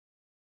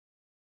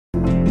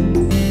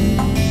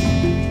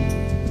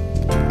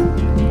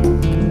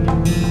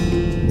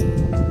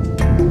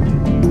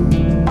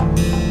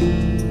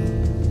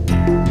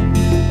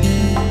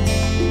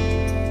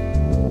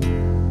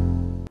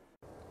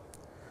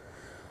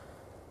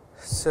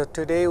So,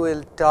 today we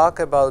will talk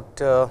about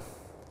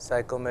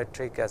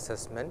psychometric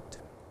assessment.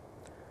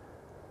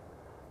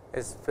 It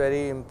is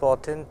very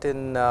important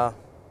in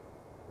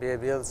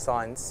behavioral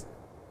science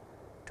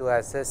to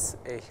assess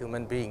a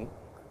human being,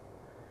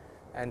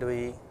 and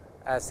we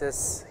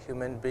assess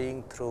human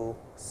being through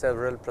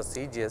several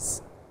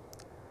procedures,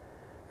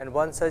 and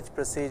one such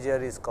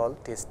procedure is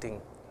called testing.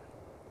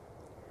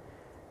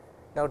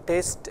 Now,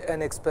 test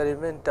and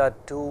experiment are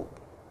two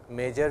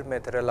major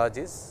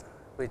methodologies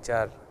which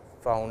are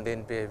found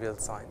in behavioral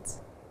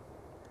science.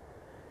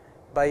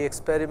 By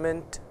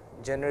experiment,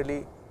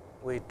 generally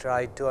we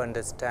try to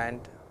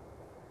understand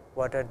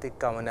what are the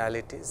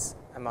commonalities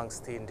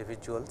amongst the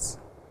individuals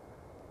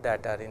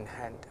that are in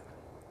hand.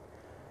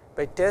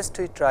 By test,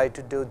 we try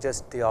to do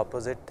just the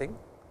opposite thing.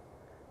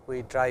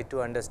 We try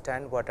to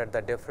understand what are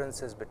the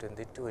differences between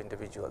the two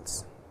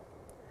individuals.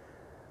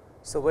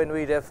 So, when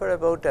we refer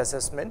about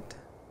assessment,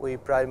 we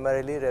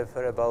primarily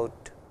refer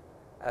about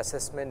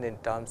assessment in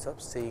terms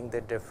of seeing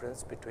the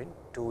difference between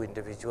two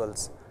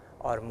individuals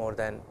or more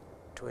than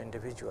two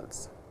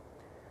individuals.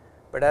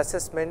 But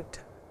assessment,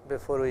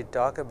 before we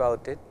talk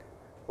about it,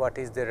 what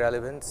is the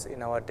relevance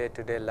in our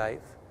day-to-day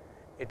life,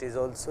 it is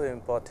also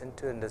important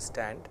to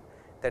understand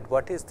that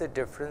what is the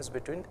difference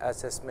between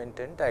assessment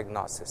and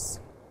diagnosis.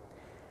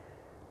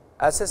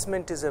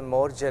 Assessment is a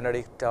more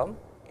generic term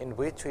in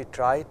which we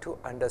try to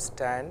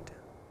understand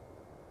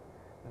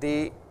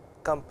the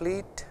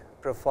complete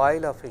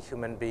profile of a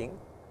human being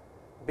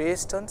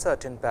based on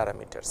certain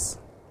parameters.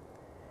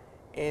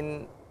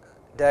 In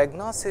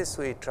diagnosis,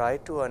 we try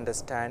to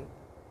understand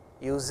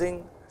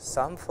using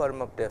some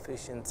form of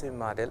deficiency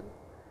model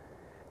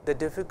the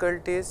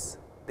difficulties,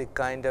 the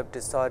kind of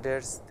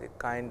disorders, the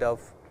kind of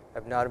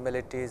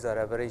abnormalities or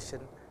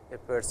aberration a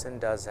person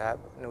does have,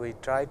 and we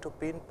try to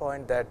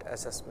pinpoint that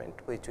assessment,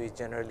 which we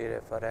generally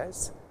refer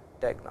as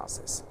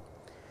diagnosis.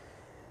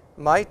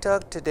 My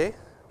talk today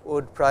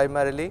would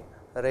primarily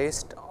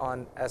rest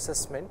on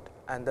assessment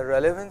and the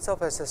relevance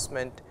of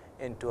assessment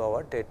into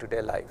our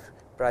day-to-day life,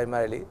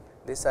 primarily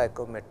the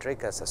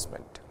psychometric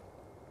assessment.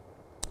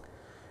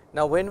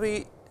 Now, when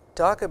we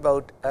talk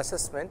about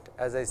assessment,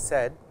 as I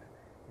said,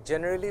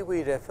 generally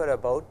we refer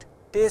about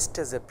test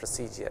as a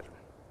procedure.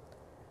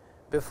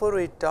 Before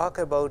we talk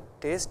about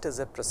test as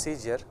a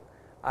procedure,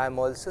 I am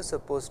also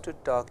supposed to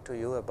talk to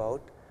you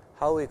about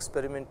how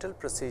experimental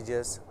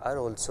procedures are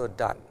also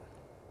done.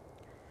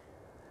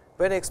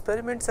 When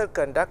experiments are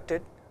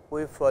conducted,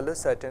 we follow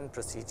certain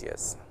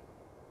procedures.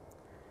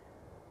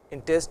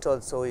 In test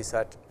also we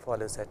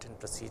follow certain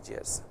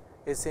procedures.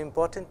 It is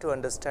important to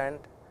understand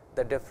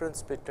the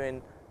difference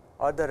between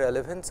or the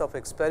relevance of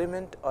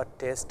experiment or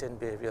test in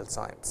behavioral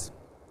science.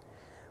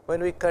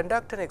 When we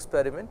conduct an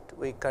experiment,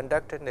 we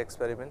conduct an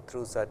experiment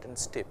through certain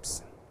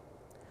steps.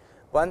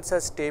 One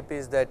such step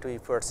is that we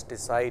first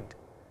decide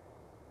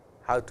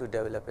how to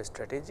develop a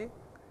strategy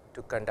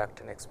to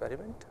conduct an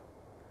experiment.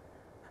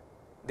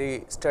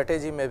 The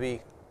strategy may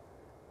be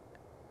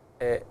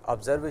a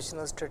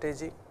observational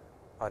strategy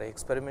or a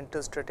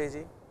experimental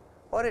strategy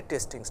or a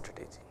testing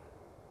strategy.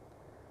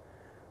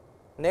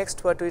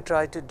 Next, what we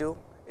try to do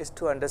is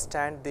to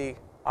understand the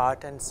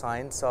art and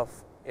science of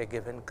a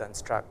given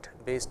construct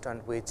based on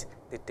which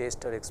the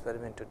test or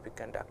experiment would be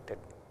conducted.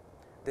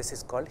 This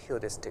is called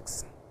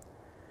heuristics.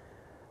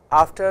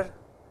 After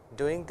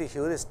doing the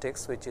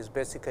heuristics, which is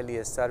basically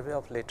a survey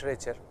of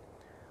literature,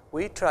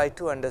 we try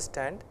to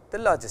understand the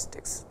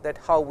logistics, that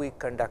how we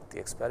conduct the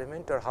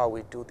experiment or how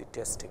we do the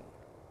testing.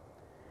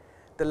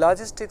 The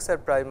logistics are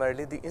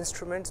primarily the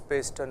instruments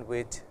based on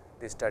which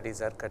the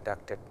studies are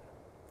conducted.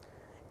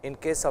 In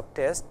case of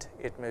test,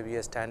 it may be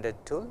a standard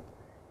tool.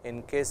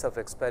 In case of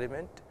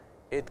experiment,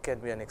 it can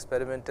be an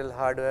experimental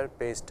hardware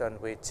based on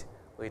which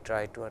we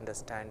try to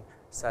understand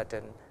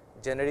certain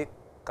generic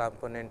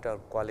component or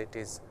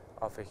qualities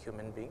of a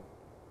human being.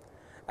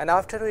 And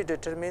after we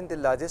determine the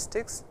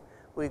logistics,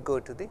 we go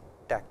to the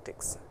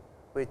tactics,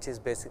 which is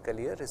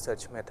basically a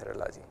research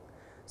methodology.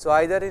 So,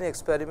 either in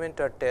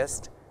experiment or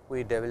test,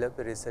 we develop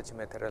a research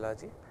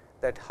methodology,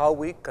 that how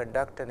we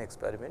conduct an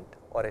experiment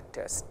or a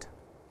test.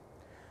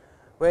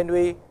 When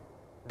we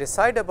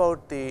decide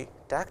about the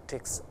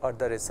tactics or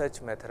the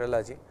research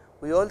methodology,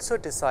 we also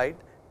decide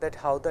that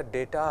how the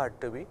data are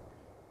to be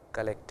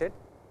collected,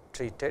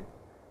 treated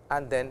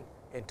and then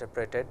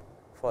interpreted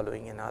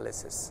following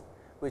analysis,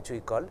 which we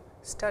call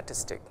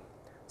statistic.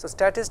 So,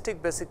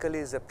 statistic basically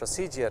is a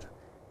procedure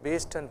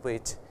based on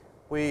which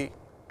we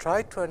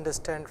try to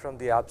understand from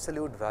the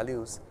absolute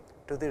values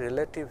to the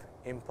relative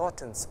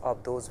importance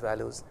of those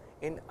values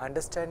in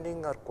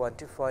understanding or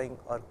quantifying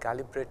or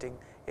calibrating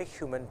a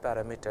human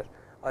parameter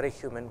or a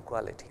human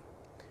quality.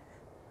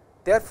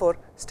 Therefore,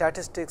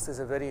 statistics is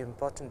a very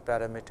important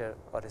parameter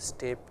or a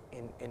step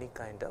in any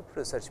kind of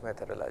research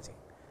methodology.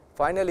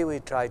 Finally, we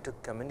try to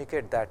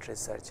communicate that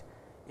research.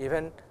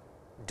 Even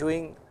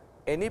doing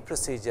any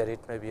procedure, it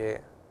may be a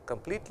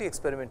completely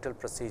experimental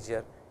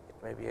procedure, it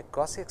may be a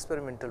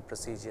quasi-experimental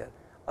procedure,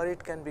 or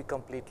it can be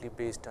completely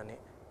based on a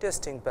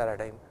testing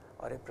paradigm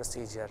or a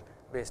procedure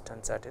based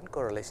on certain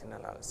correlation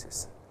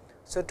analysis.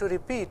 So, to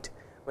repeat,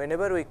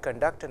 whenever we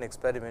conduct an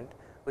experiment,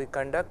 we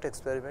conduct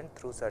experiment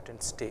through certain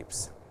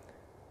steps.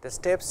 The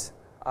steps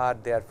are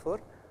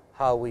therefore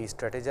how we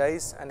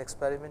strategize an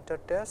experiment or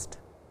test,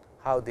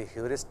 how the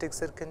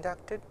heuristics are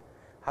conducted,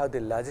 how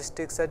the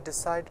logistics are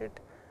decided,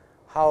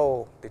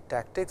 how the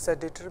tactics are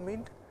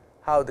determined,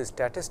 how the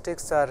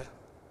statistics are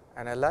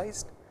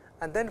analyzed,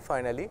 and then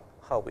finally,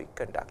 how we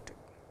conduct it.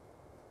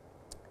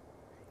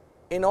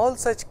 In all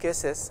such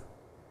cases,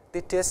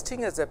 the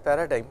testing as a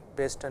paradigm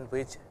based on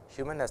which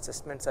human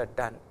assessments are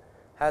done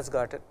has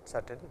got a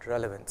certain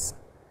relevance.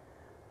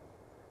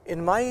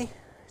 In my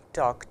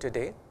talk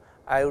today,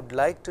 I would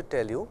like to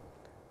tell you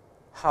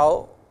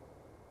how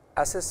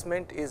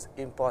assessment is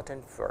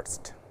important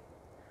first,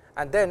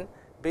 and then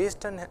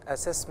based on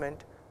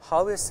assessment,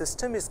 how a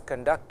system is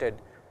conducted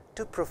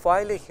to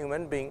profile a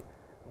human being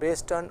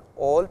based on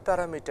all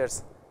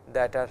parameters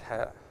that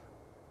are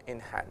in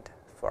hand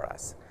for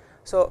us.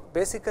 So,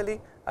 basically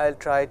I will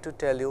try to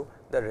tell you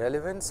the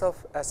relevance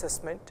of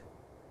assessment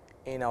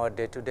in our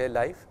day to day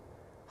life,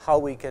 how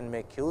we can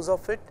make use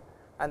of it,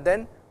 and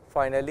then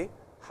finally,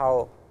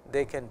 how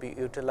they can be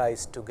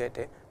utilized to get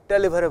a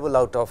deliverable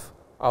out of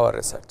our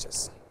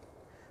researches.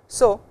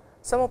 So,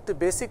 some of the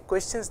basic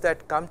questions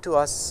that come to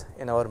us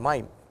in our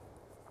mind,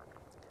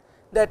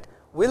 that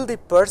will the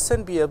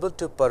person be able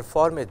to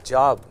perform a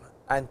job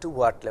and to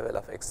what level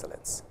of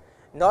excellence?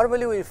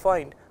 Normally, we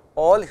find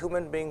all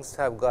human beings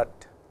have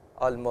got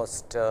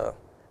almost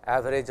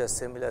average or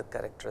similar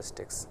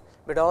characteristics,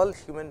 but all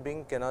human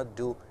beings cannot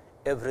do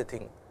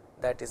everything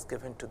that is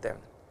given to them.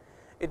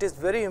 It is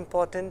very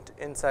important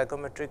in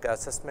psychometric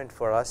assessment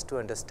for us to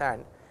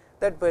understand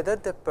that whether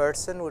the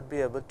person would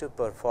be able to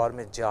perform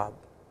a job,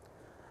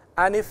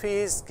 and if he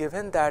is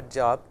given that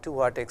job, to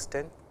what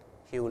extent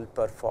he will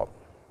perform.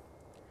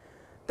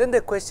 Then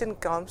the question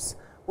comes,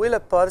 will a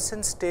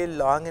person stay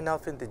long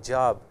enough in the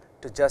job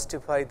to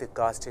justify the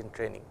cost in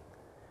training?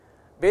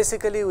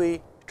 Basically,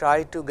 we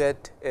try to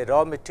get a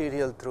raw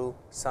material through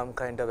some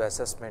kind of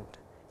assessment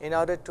in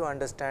order to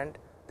understand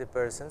the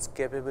person's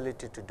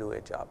capability to do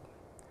a job.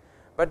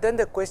 But then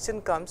the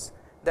question comes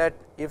that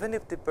even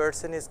if the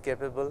person is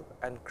capable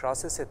and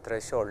crosses a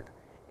threshold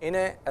in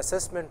a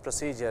assessment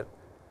procedure,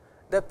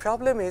 the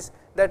problem is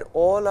that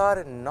all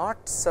are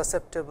not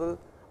susceptible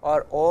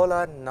or all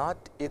are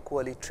not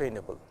equally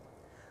trainable.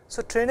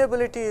 So,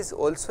 trainability is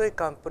also a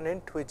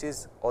component which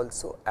is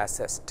also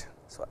assessed.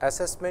 So,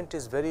 assessment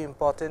is very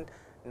important,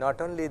 not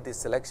only the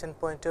selection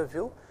point of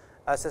view,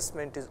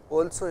 assessment is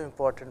also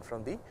important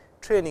from the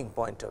training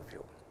point of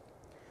view.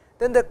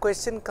 Then the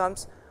question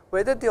comes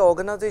whether the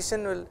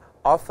organization will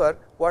offer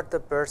what the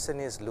person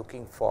is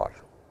looking for.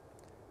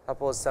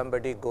 Suppose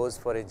somebody goes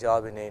for a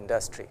job in an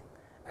industry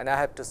and I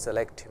have to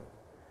select him.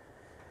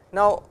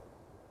 Now,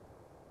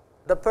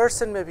 the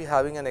person may be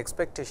having an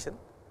expectation,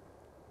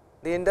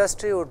 the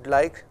industry would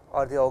like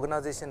or the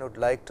organization would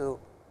like to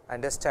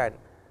understand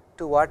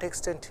to what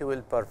extent he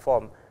will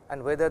perform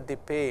and whether the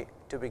pay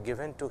to be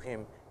given to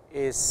him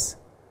is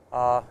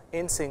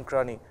in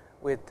synchrony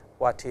with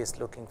what he is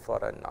looking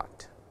for or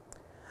not.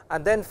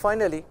 And then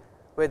finally,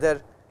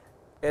 whether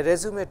a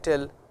resume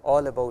tell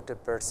all about a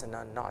person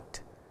or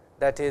not.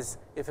 That is,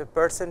 if a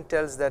person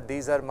tells that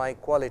these are my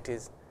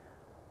qualities,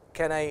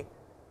 can I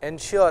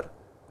ensure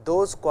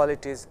those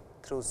qualities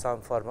through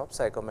some form of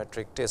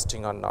psychometric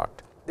testing or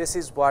not? This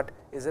is what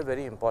is a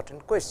very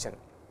important question.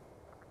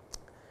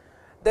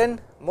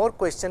 Then more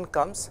question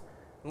comes,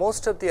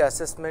 most of the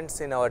assessments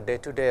in our day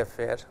to day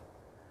affair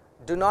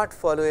do not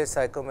follow a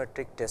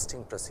psychometric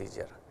testing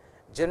procedure.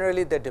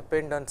 Generally, they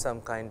depend on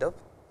some kind of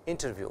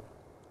interview.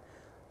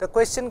 The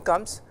question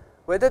comes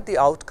whether the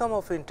outcome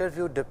of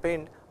interview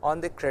depend on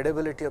the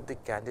credibility of the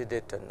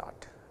candidate or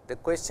not. The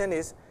question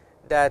is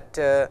that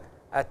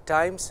at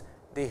times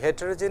the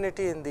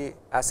heterogeneity in the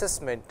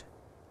assessment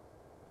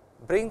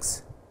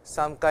brings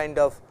some kind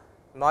of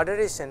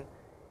moderation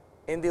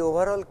in the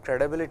overall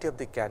credibility of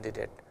the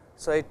candidate.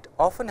 So, it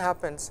often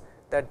happens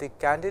that the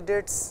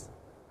candidate's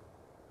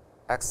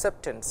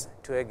acceptance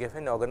to a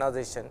given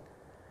organization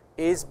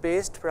is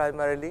based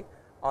primarily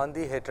on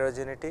the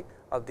heterogeneity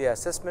of the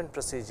assessment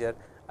procedure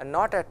and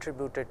not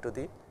attributed to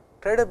the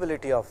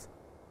credibility of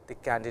the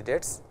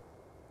candidate's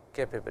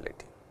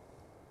capability.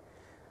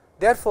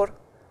 Therefore,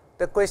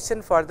 the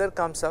question further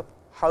comes up,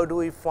 how do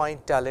we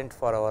find talent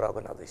for our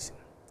organization?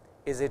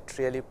 Is it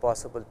really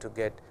possible to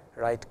get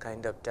right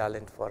kind of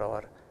talent for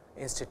our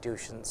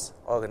institutions,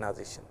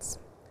 organizations?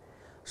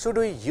 Should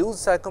we use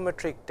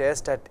psychometric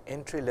test at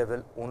entry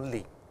level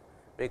only?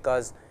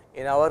 Because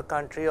in our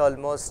country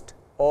almost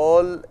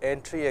all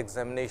entry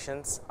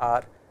examinations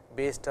are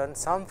based on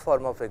some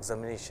form of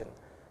examination.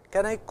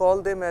 Can I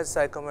call them as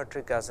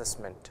psychometric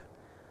assessment?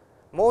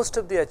 Most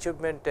of the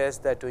achievement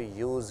tests that we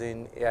use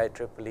in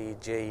AIEEE,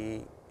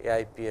 JEE,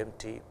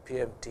 AIPMT,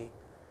 PMT,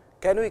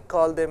 can we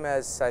call them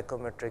as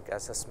psychometric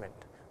assessment?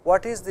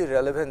 What is the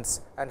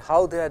relevance and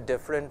how they are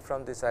different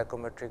from the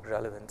psychometric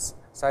relevance,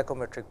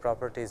 psychometric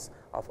properties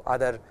of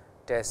other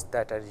tests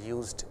that are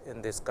used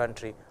in this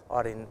country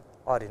or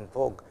in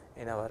vogue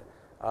in our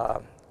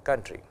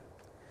country?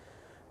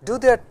 Do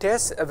their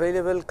tests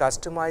available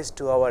customized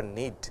to our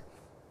need?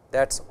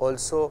 That is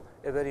also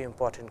a very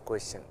important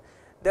question.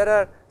 There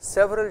are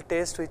several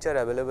tests which are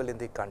available in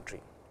the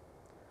country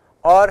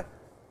or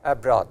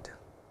abroad.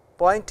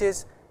 Point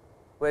is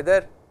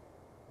whether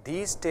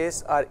these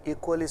tests are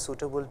equally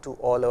suitable to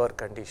all our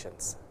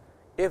conditions.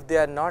 If they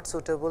are not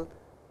suitable,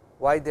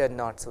 why they are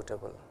not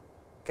suitable?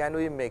 Can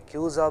we make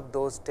use of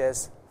those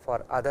tests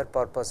for other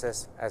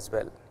purposes as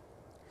well?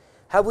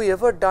 Have we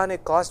ever done a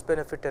cost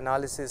benefit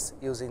analysis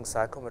using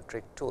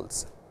psychometric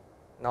tools?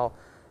 Now,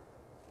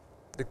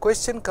 the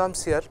question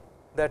comes here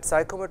that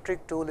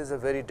psychometric tool is a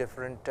very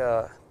different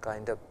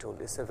kind of tool,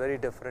 it is a very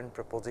different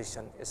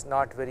proposition, it is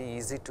not very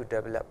easy to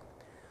develop.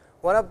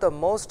 One of the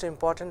most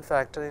important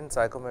factor in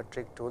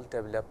psychometric tool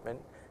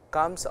development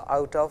comes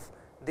out of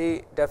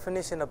the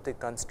definition of the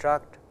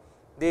construct,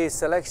 the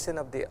selection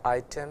of the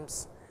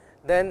items,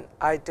 then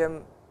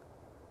item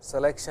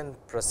selection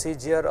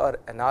procedure or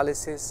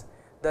analysis,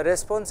 the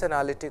response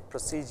analytic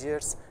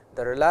procedures,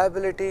 the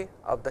reliability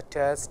of the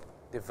test,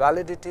 the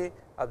validity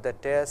of the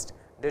test,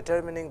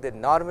 determining the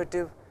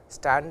normative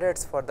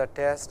standards for the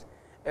test,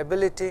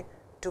 ability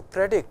to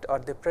predict or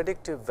the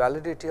predictive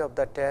validity of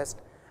the test,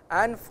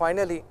 and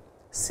finally,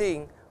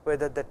 seeing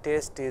whether the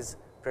test is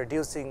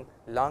producing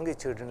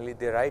longitudinally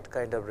the right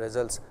kind of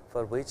results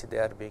for which they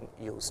are being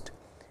used.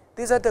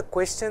 These are the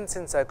questions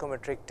in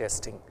psychometric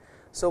testing.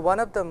 So, one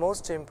of the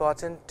most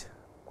important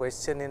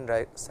question in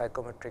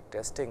psychometric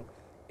testing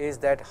is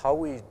that how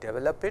we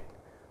develop it,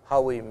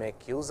 how we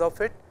make use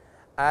of it,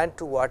 and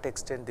to what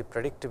extent the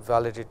predictive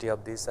validity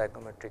of these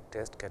psychometric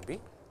test can be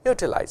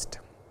utilized.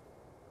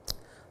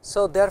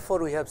 So,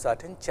 therefore, we have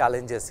certain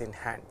challenges in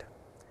hand,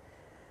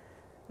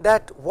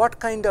 that what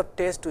kind of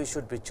test we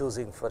should be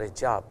choosing for a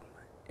job.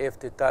 If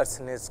the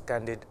person is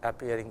candidate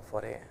appearing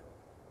for a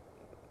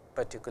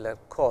particular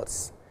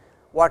course,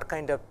 what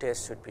kind of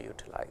test should be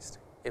utilized?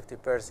 If the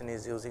person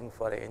is using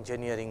for an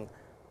engineering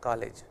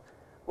college,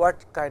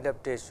 what kind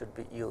of test should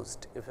be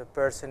used? If a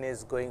person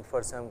is going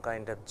for some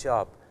kind of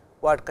job,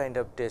 what kind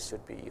of test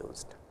should be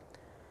used?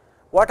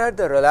 What are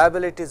the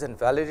reliabilities and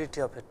validity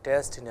of a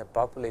test in a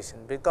population?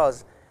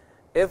 Because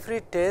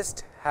every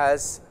test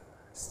has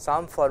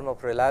some form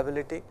of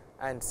reliability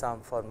and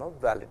some form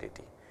of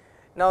validity.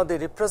 Now, the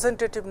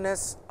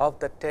representativeness of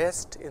the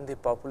test in the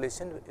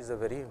population is a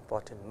very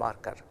important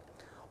marker.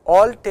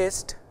 All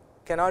tests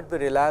cannot be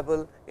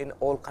reliable in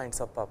all kinds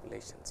of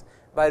populations.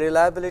 By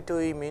reliability,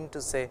 we mean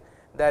to say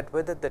that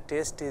whether the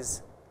test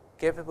is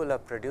capable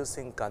of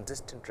producing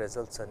consistent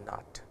results or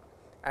not,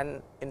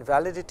 and in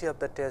validity of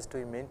the test,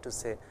 we mean to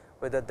say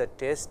whether the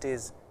test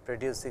is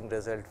producing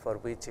result for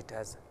which it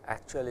has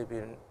actually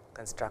been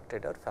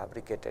constructed or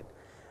fabricated.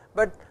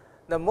 But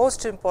the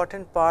most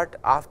important part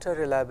after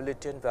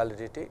reliability and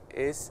validity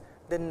is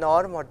the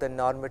norm or the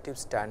normative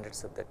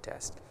standards of the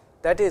test.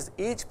 That is,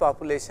 each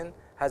population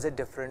has a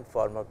different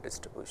form of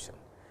distribution.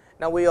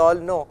 Now, we all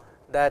know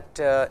that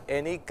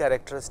any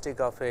characteristic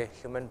of a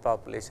human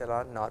population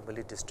are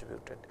normally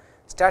distributed.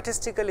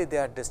 Statistically, they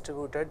are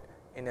distributed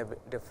in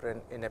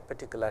a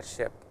particular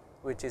shape,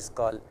 which is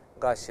called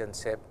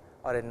Gaussian shape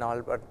or a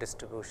Naulbert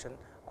distribution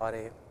or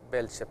a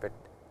bell shaped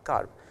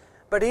curve.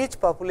 But each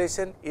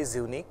population is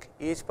unique,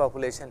 each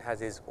population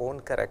has its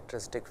own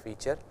characteristic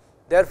feature.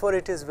 Therefore,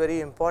 it is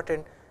very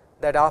important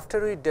that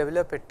after we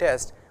develop a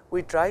test,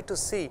 we try to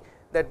see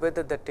that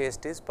whether the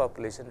test is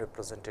population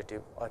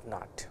representative or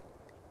not.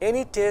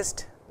 Any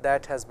test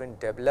that has been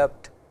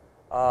developed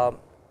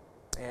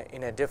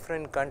in a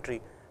different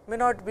country may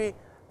not be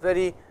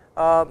very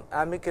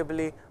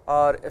amicably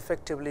or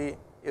effectively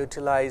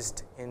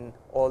utilized in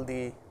all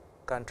the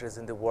countries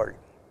in the world.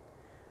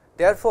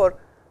 Therefore,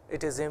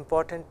 it is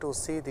important to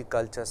see the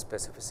culture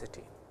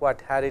specificity.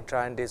 What Harry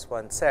Trandis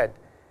once said,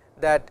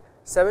 that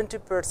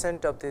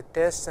 70% of the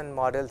tests and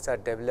models are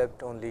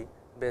developed only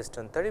based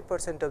on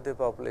 30% of the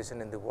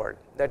population in the world.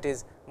 That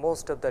is,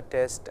 most of the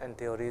tests and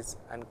theories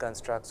and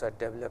constructs are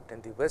developed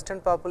in the Western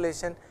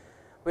population,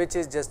 which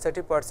is just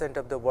 30%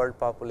 of the world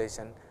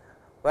population,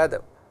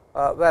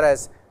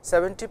 whereas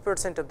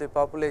 70% of the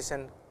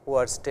population who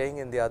are staying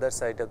in the other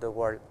side of the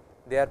world,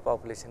 their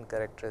population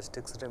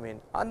characteristics remain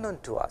unknown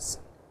to us.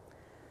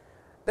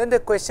 Then the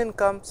question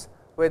comes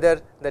whether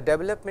the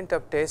development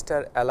of tests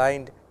are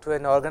aligned to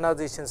an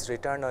organization's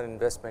return on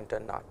investment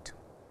or not.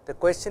 The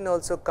question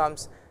also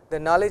comes the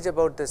knowledge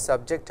about the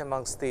subject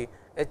amongst the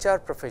HR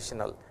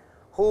professional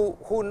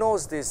who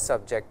knows this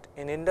subject.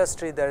 In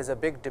industry, there is a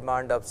big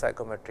demand of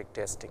psychometric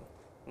testing.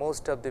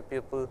 Most of the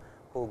people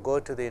who go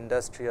to the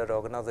industry or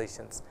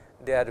organizations,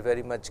 they are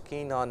very much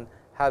keen on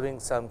having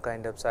some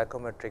kind of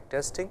psychometric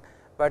testing,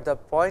 but the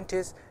point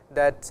is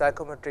that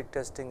psychometric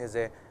testing is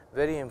a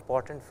very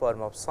important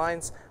form of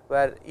science,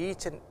 where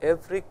each and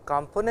every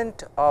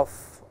component of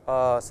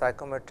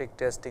psychometric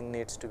testing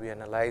needs to be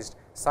analyzed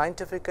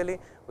scientifically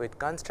with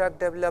construct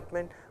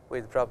development,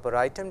 with proper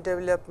item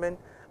development,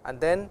 and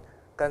then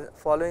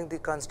following the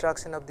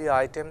construction of the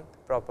item,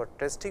 proper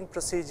testing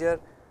procedure,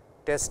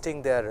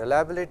 testing their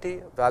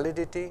reliability,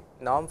 validity,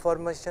 norm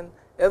formation,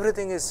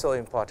 everything is so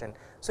important.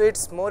 So, it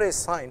is more a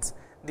science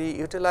the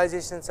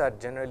utilizations are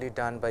generally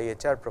done by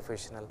HR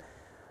professional.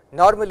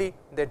 Normally,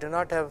 they do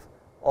not have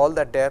all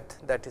the depth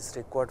that is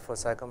required for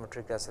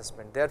psychometric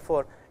assessment.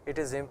 Therefore, it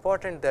is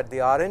important that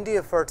the R&D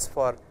efforts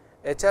for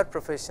HR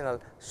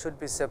professional should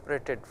be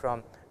separated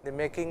from the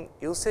making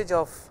usage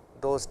of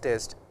those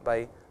tests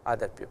by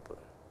other people.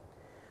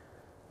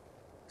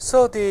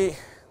 So, the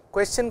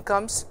question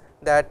comes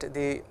that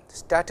the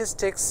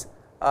statistics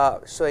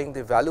showing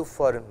the value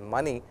for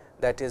money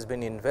that has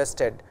been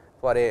invested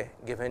for a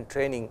given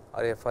training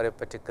or for a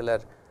particular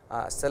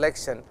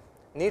selection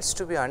needs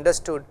to be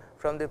understood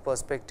from the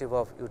perspective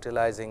of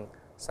utilizing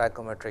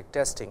psychometric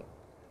testing.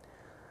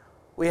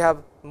 We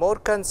have more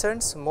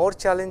concerns, more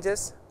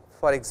challenges,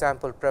 for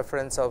example,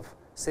 preference of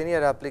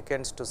senior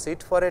applicants to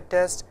sit for a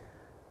test.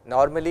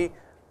 Normally,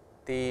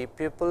 the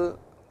people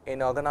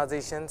in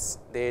organizations,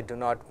 they do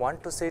not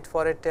want to sit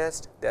for a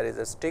test. There is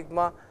a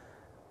stigma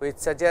which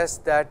suggests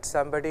that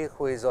somebody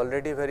who is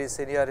already very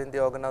senior in the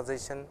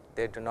organization,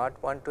 they do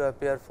not want to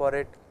appear for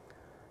it.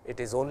 It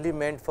is only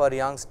meant for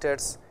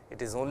youngsters,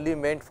 it is only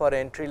meant for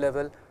entry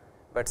level,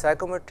 but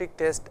psychometric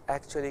test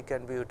actually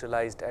can be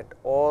utilized at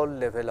all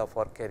level of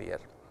our career,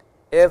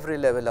 every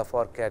level of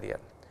our career.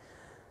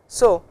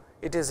 So,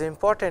 it is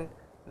important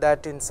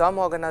that in some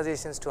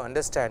organizations to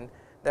understand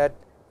that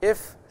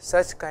if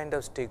such kind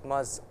of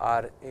stigmas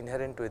are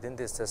inherent within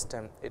this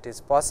system, it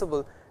is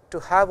possible to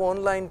have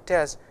online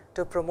tests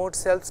to promote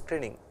self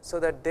screening, so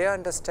that they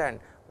understand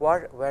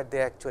where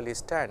they actually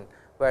stand,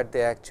 where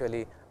they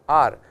actually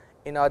are,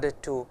 in order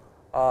to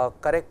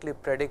correctly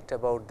predict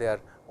about their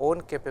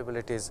own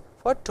capabilities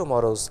for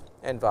tomorrow's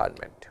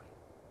environment.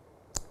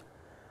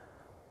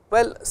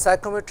 Well,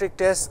 psychometric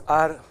tests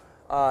are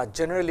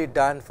generally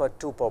done for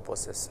two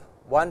purposes.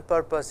 One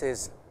purpose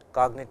is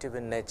cognitive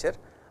in nature,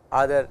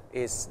 other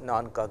is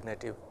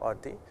non-cognitive or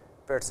the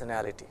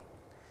personality.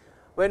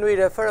 When we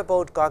refer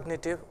about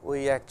cognitive,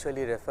 we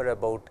actually refer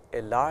about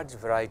a large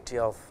variety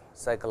of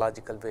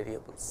psychological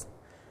variables,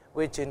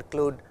 which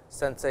include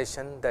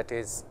sensation, that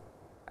is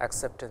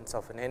acceptance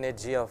of an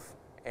energy of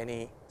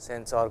any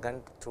sense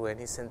organ through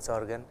any sense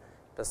organ,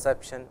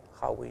 perception,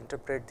 how we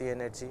interpret the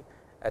energy,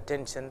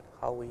 attention,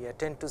 how we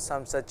attend to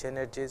some such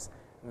energies,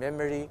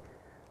 memory,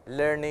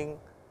 learning,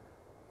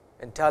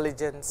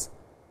 intelligence,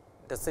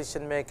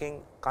 decision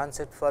making,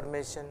 concept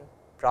formation,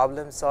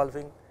 problem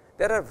solving.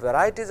 There are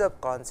varieties of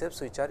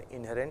concepts which are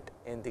inherent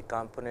in the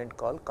component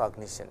called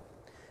cognition.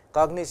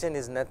 Cognition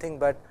is nothing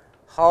but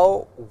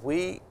how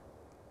we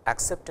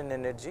accept an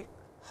energy,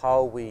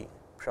 how we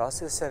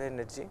process an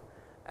energy,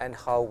 and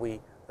how we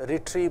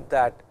retrieve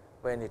that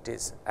when it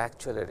is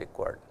actually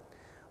required.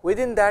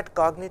 Within that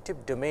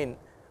cognitive domain,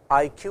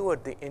 IQ or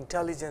the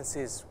intelligence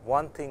is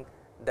one thing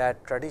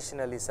that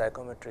traditionally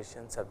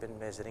psychometricians have been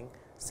measuring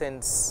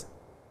since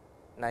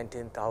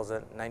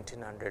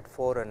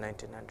 1904 or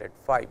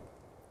 1905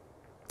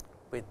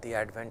 with the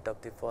advent of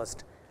the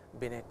first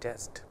Binet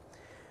test.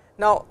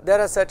 Now,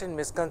 there are certain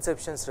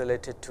misconceptions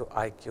related to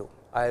IQ.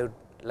 I would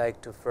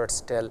like to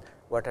first tell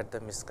what are the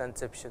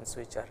misconceptions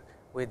which are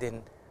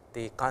within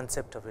the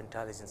concept of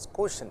intelligence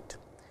quotient.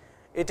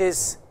 It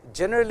is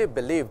generally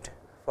believed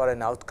for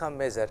an outcome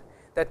measure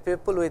that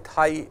people with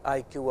high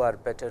IQ are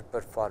better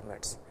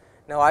performers.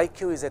 Now,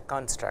 IQ is a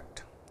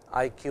construct.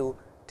 IQ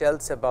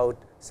tells about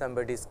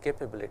somebody's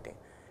capability.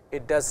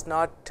 It does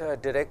not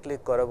directly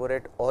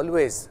corroborate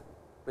always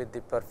with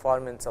the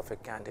performance of a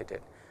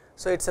candidate.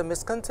 So, it is a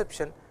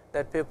misconception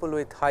that people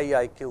with high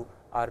IQ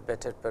are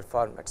better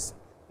performers.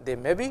 They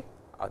may be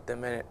or they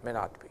may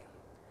not be.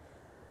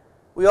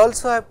 We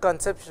also have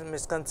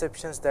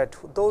misconceptions that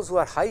those who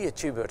are high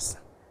achievers,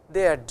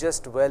 they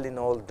adjust well in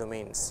all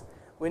domains.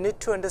 We need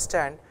to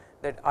understand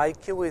that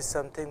IQ is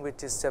something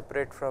which is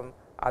separate from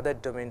other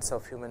domains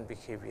of human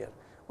behavior.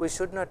 We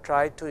should not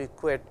try to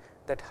equate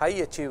that high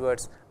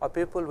achievers or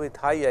people with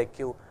high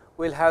IQ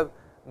will have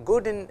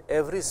good in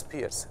every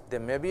spheres. They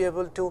may be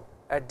able to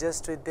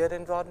adjust with their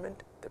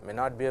environment, they may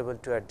not be able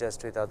to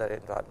adjust with other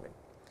environment.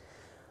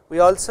 We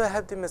also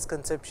have the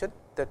misconception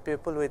that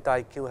people with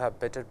IQ have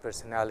better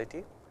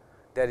personality.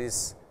 There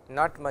is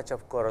not much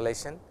of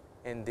correlation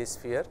in this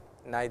sphere,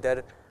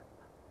 neither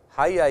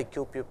high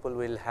IQ people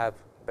will have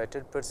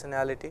better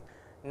personality,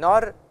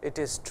 nor it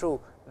is true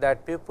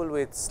that people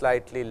with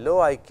slightly low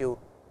IQ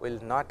will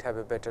not have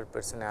a better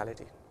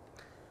personality.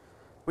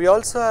 We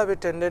also have a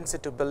tendency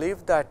to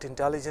believe that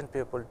intelligent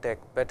people take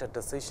better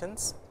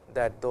decisions,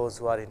 that those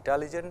who are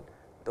intelligent,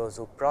 those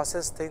who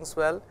process things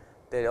well,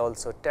 they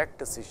also take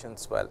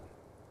decisions well.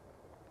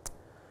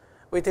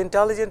 With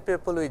intelligent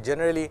people, we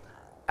generally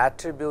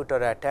attribute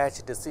or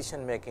attach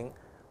decision making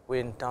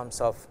in terms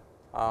of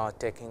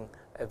taking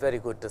a very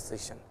good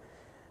decision.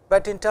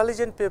 But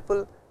intelligent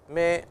people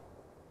may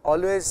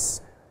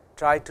always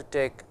try to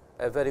take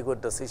a very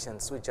good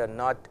decisions which are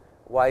not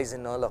wise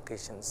in all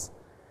occasions.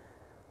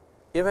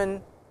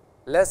 Even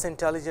less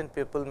intelligent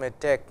people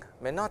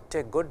may not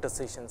take good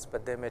decisions,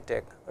 but they may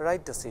take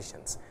right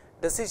decisions.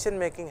 Decision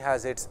making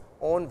has its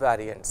own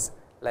variants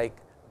like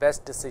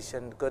best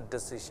decision, good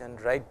decision,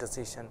 right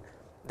decision.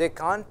 they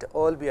can't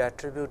all be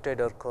attributed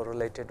or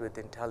correlated with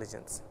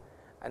intelligence.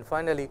 And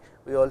finally,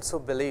 we also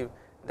believe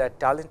that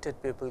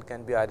talented people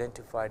can be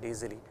identified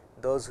easily.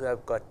 Those who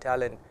have got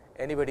talent,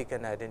 anybody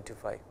can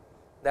identify.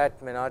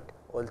 That may not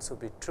also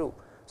be true.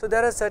 So,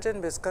 there are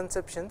certain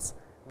misconceptions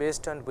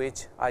based on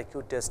which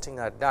IQ testing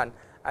are done,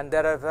 and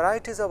there are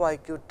varieties of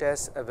IQ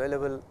tests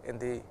available in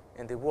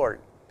the world,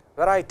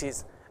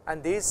 varieties,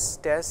 and these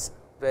tests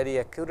very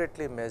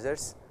accurately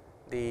measures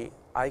the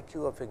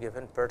IQ of a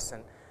given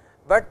person,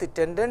 but the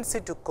tendency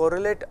to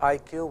correlate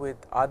IQ with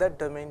other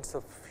domains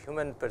of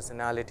human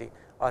personality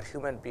or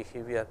human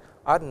behavior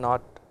are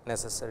not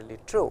necessarily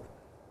true.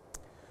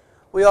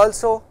 We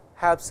also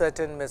have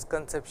certain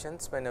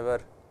misconceptions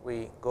whenever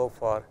we go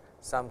for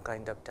some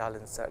kind of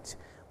talent search.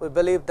 We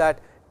believe that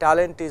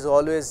talent is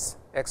always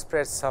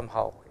expressed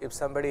somehow. If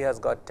somebody has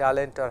got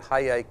talent or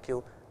high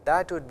IQ,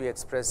 that would be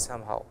expressed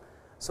somehow.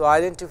 So,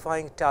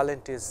 identifying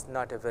talent is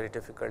not a very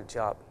difficult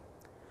job.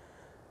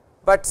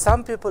 But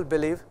some people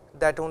believe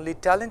that only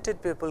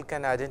talented people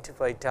can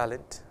identify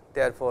talent,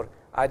 therefore,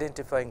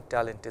 identifying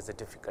talent is a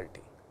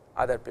difficulty.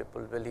 Other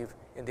people believe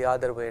in the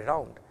other way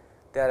around.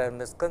 There are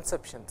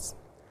misconceptions.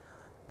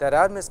 There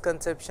are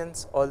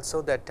misconceptions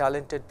also that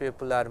talented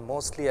people are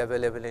mostly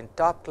available in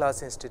top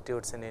class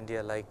institutes in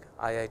India like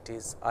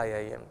IITs,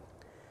 IIM.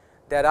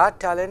 There are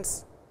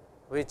talents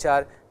which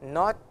are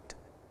not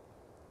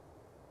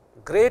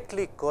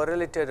greatly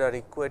correlated or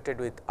equated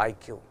with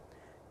IQ.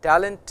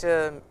 Talent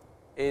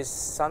is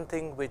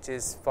something which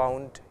is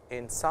found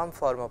in some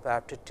form of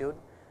aptitude,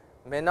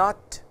 may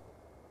not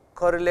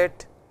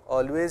correlate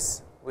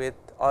always with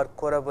or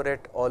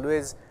corroborate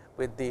always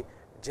with the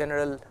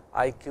general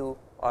IQ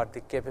or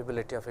the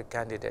capability of a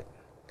candidate.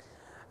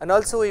 And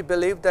also we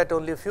believe that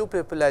only few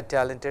people are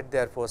talented,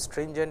 therefore,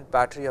 stringent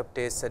battery of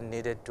tests are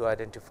needed to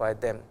identify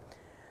them.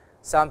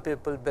 Some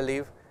people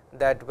believe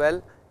that,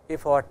 well,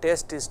 if our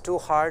test is too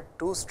hard,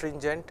 too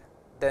stringent,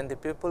 then the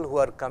people who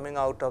are coming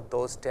out of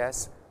those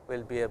tests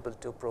will be able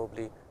to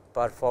probably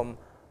perform,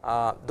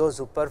 those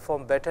who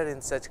perform better in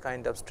such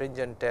kind of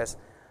stringent tests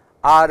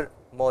are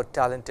more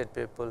talented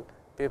people,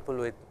 people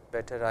with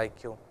better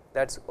IQ.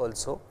 That is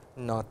also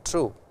not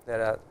true.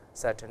 There are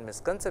certain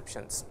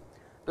misconceptions.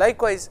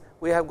 Likewise,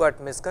 we have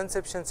got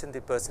misconceptions in the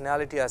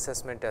personality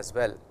assessment as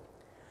well.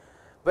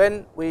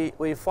 When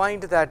we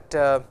find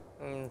that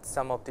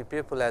some of the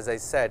people, as I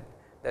said,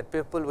 that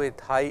people with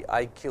high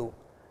IQ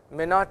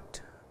may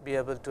not be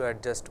able to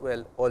adjust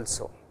well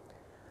also.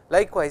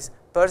 Likewise,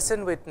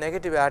 person with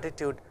negative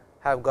attitude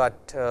have got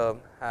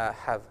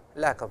have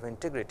lack of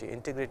integrity.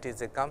 Integrity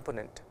is a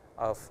component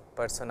of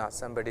persona,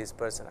 somebody's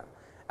persona.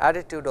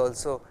 Attitude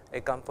also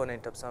a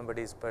component of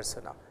somebody's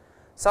persona.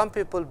 Some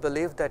people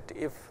believe that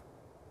if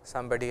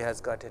somebody has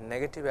got a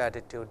negative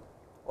attitude,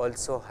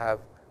 also have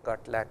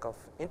got lack of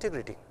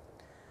integrity.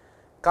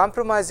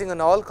 Compromising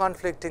on all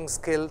conflicting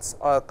skills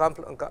or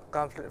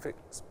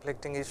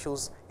conflicting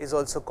issues is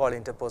also called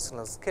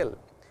interpersonal skill.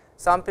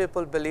 Some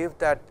people believe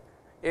that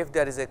if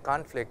there is a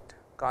conflict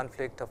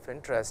of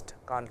interest,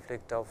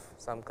 conflict of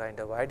some kind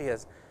of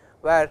ideas,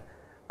 where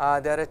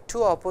there are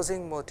two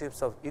opposing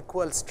motives of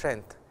equal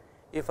strength,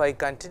 if I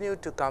continue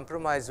to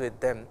compromise with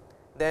them,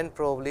 then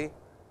probably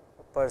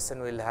a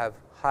person will have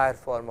higher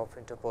form of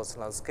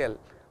interpersonal skill,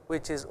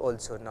 which is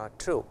also not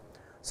true.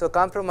 So,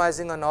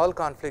 compromising on all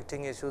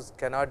conflicting issues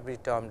cannot be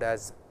termed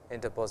as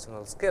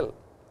interpersonal skill.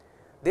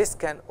 This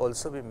can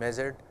also be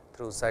measured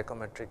through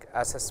psychometric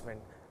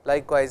assessment.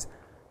 Likewise,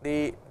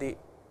 the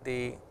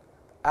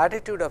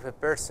attitude of a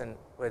person,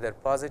 whether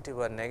positive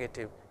or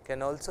negative,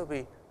 can also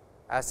be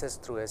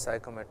assessed through a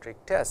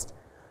psychometric test.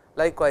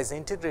 Likewise,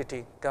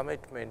 integrity,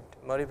 commitment,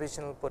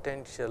 motivational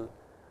potential,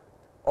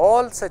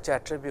 all such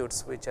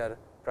attributes which are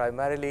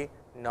primarily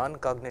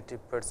non-cognitive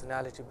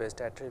personality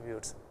based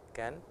attributes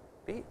can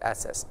be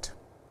assessed.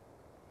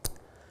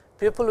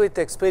 People with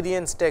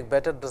experience take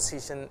better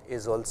decision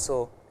is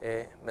also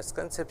a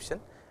misconception.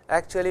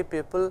 Actually,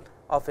 people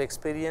of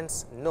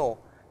experience know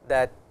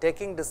that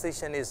taking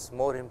decision is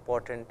more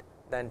important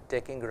than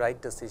taking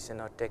right decision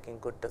or taking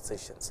good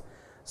decisions.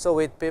 So,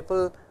 with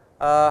people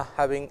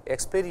having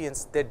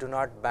experience, they do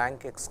not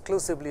bank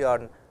exclusively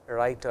on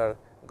right or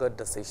good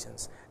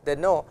decisions. They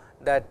know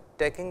that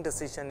taking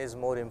decision is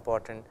more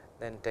important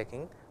than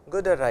taking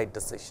good or right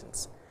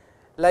decisions.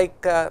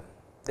 Like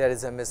there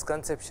is a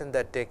misconception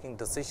that taking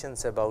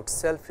decisions about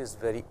self is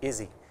very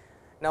easy.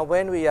 Now,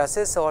 when we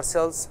assess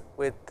ourselves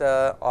with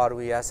or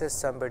we assess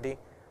somebody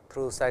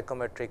through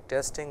psychometric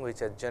testing,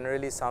 which are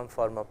generally some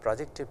form of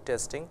projective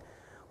testing,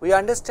 we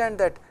understand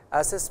that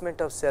assessment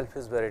of self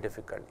is very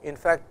difficult. In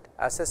fact,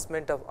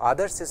 assessment of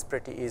others is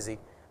pretty easy,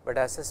 but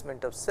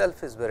assessment of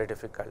self is very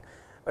difficult.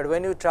 But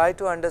when you try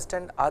to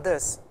understand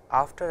others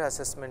after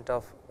assessment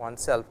of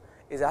oneself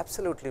is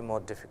absolutely more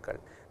difficult.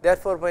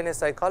 Therefore, when a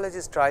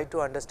psychologist tries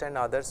to understand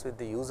others with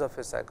the use of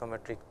a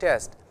psychometric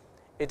test,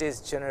 it is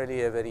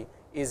generally a very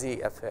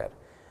easy affair.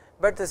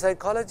 But the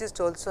psychologists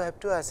also have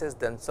to assess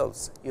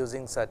themselves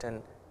using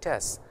certain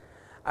tests,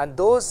 and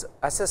those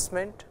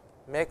assessment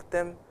make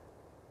them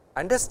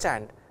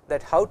understand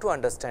that how to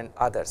understand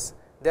others.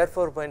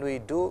 Therefore, when we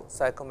do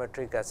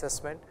psychometric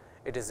assessment,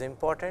 it is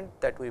important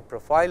that we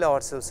profile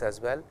ourselves as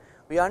well.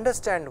 We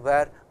understand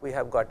where we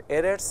have got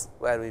errors,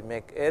 where we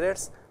make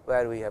errors,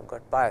 where we have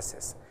got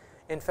biases.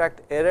 In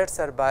fact, errors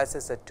or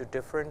biases are two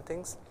different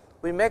things.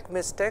 We make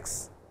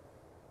mistakes,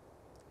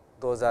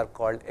 those are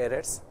called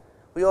errors.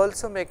 We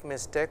also make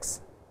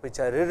mistakes which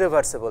are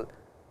irreversible,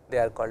 they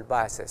are called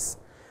biases.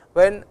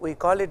 When we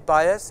call it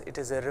bias, it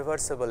is a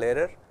reversible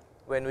error.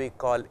 When we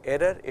call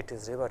error, it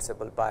is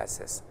reversible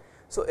biases.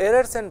 So,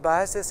 errors and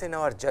biases in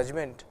our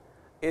judgment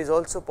is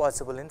also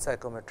possible in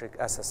psychometric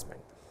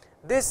assessment.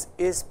 This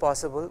is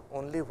possible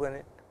only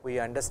when we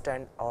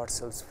understand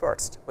ourselves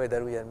first,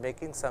 whether we are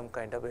making some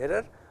kind of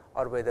error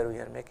or whether we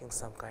are making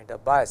some kind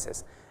of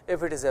biases.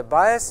 If it is a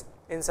bias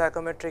in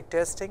psychometric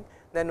testing,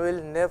 then we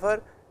will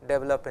never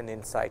develop an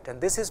insight,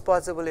 and this is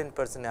possible in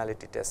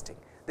personality testing.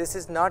 This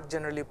is not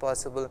generally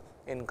possible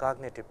in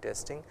cognitive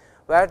testing,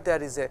 where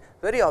there is a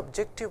very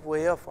objective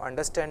way of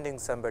understanding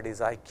somebody's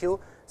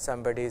IQ,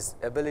 somebody's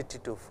ability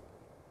to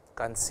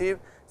conceive,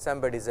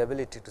 somebody's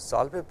ability to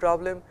solve a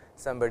problem,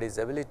 somebody's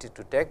ability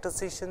to take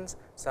decisions,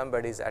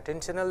 somebody's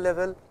attentional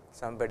level,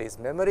 somebody's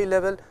memory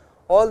level.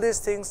 All these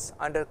things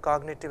under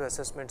cognitive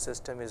assessment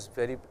system is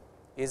very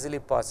easily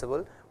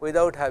possible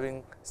without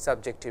having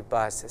subjective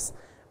biases.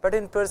 But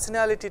in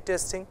personality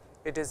testing,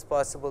 it is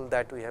possible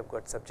that we have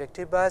got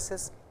subjective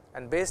biases,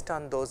 and based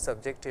on those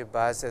subjective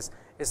biases,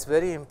 it is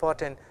very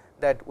important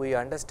that we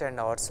understand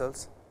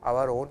ourselves,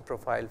 our own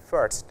profile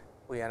first.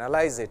 We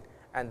analyze it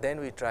and then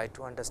we try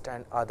to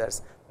understand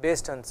others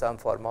based on some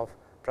form of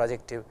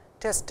projective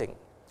testing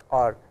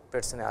or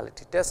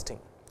personality testing.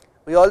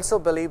 We also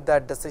believe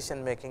that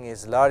decision making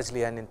is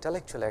largely an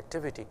intellectual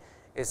activity.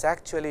 It is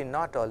actually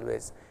not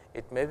always.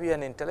 It may be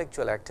an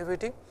intellectual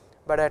activity,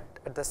 but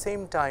at the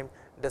same time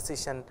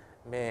decision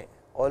may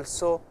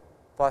also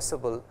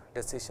possible,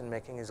 decision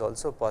making is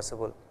also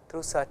possible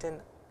through certain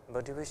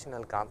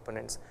motivational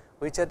components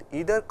which are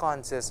either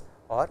conscious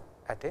or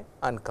at a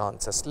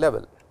unconscious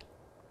level.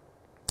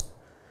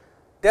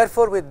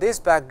 Therefore, with this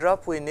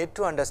backdrop, we need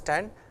to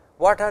understand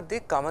what are the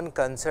common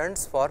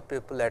concerns for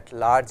people at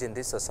large in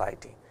the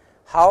society,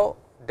 how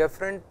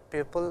different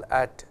people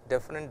at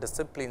different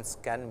disciplines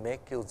can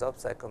make use of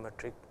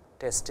psychometric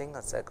testing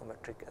or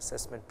psychometric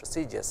assessment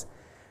procedures.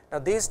 Now,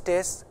 these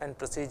tests and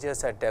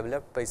procedures are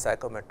developed by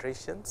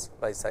psychometricians,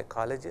 by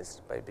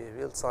psychologists, by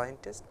behavioral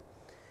scientists.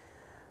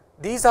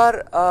 These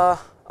are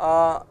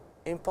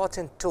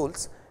important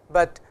tools,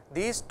 but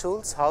these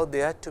tools, how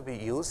they are to be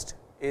used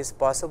is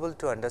possible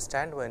to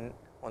understand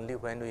only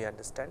when we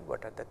understand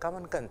what are the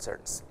common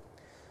concerns.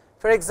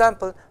 For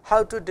example,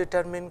 how to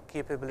determine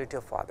capability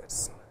of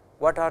others,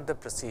 what are the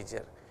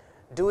procedure?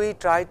 Do we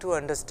try to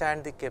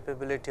understand the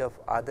capability of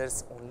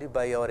others only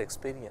by our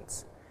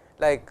experience?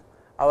 Like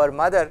our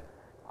mothers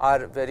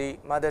are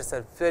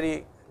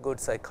very good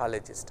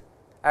psychologists.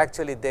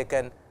 Actually, they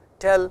can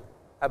tell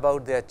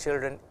about their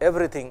children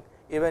everything,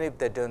 even if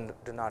they do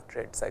not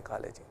read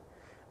psychology.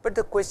 But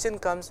the question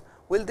comes,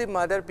 will the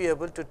mother be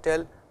able to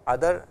tell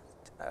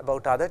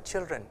about other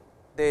children?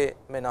 They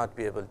may not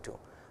be able to.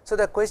 So,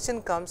 the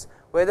question comes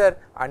whether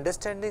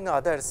understanding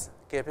others'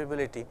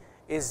 capability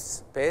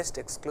is based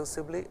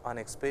exclusively on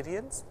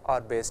experience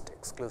or based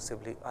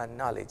exclusively on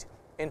knowledge.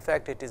 In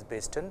fact, it is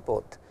based on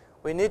both.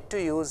 We need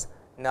to use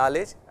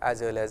knowledge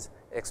as well as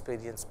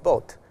experience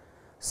both.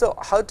 So,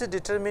 how to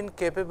determine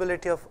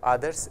capability of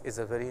others is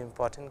a very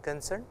important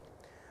concern.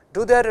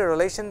 Do there a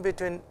relation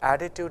between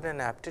attitude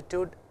and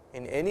aptitude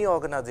in any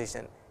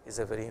organization is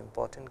a very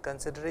important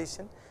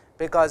consideration,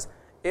 because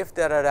if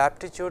there are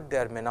aptitude,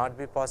 there may not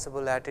be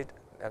possible attitude,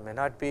 there may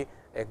not be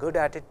a good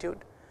attitude.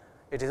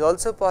 It is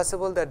also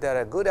possible that there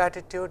are good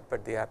attitude,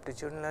 but the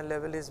aptitudinal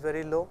level is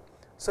very low.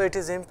 So, it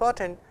is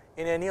important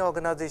in any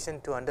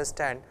organization to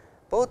understand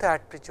both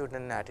aptitude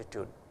and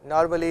attitude.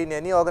 Normally, in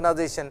any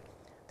organization,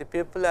 the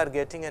people are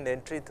getting an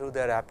entry through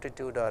their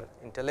aptitude or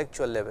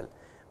intellectual level,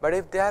 but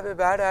if they have a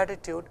bad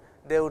attitude,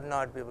 they would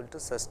not be able to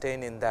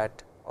sustain in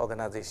that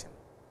organization.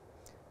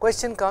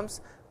 Question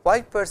comes,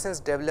 why persons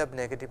develop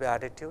negative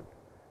attitude?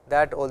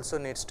 That also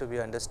needs to be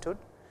understood.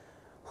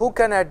 Who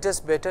can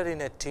adjust better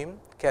in a team?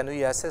 Can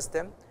we assess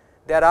them?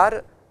 There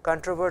are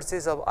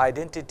controversies of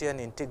identity and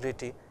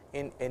integrity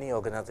in any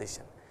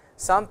organization.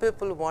 Some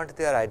people want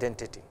their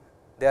identity,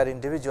 their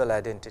individual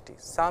identity.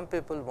 Some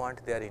people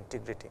want their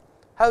integrity.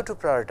 How to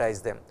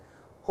prioritize them?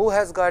 Who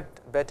has got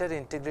better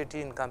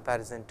integrity in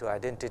comparison to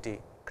identity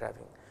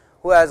craving?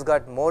 Who has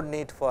got more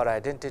need for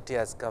identity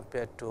as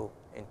compared to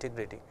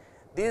integrity?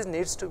 These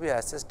needs to be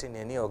assessed in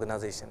any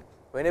organization.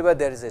 Whenever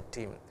there is a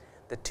team,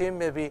 the team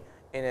may be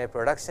in a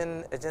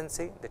production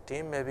agency, the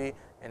team may be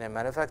in a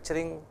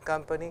manufacturing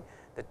company,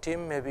 the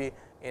team may be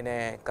in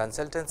a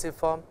consultancy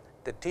firm,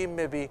 the team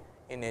may be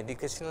in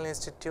educational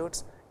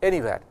institutes,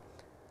 anywhere.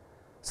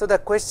 So, the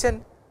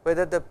question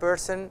whether the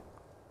person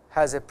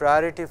has a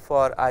priority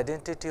for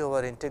identity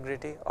over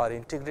integrity or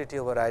integrity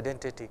over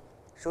identity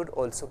should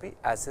also be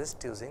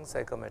assessed using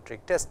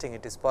psychometric testing.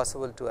 It is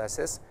possible to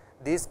assess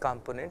these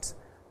components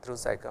through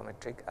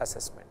psychometric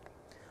assessment.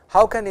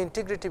 How can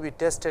integrity be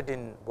tested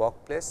in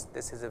workplace?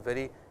 This is a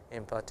very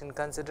important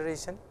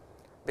consideration,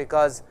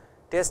 because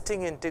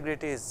testing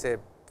integrity is a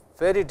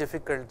very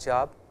difficult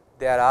job.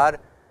 There are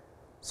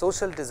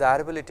social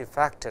desirability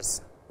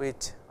factors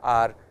which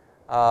are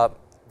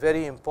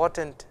very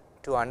important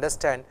to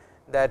understand,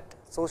 that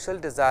social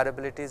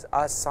desirabilities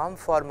are some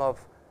form of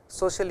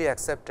socially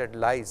accepted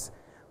lies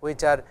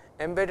which are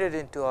embedded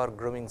into our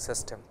grooming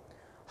system.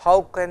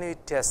 How can we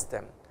test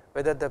them?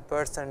 Whether the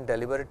person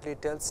deliberately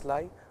tells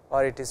lie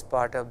or it is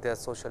part of their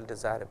social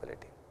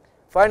desirability.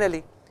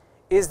 Finally,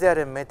 is there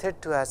a method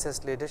to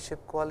assess leadership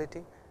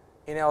quality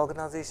in an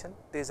organization?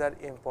 These are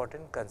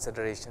important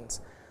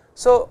considerations.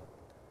 So,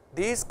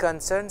 these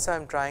concerns I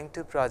am trying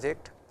to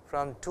project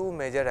from two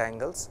major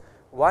angles.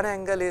 One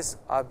angle is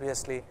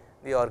obviously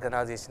the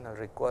organizational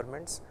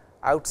requirements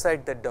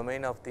outside the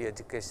domain of the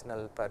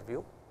educational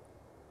purview,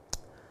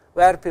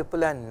 where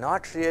people are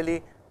not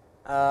really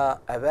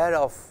aware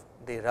of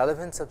the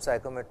relevance of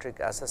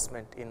psychometric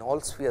assessment in all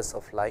spheres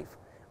of life,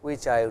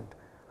 which I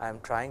am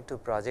trying to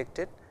project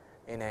it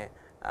in a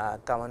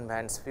common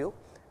man's view.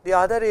 The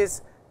other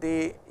is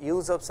the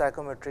use of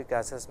psychometric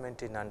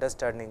assessment in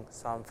understanding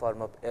some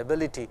form of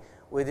ability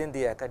within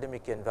the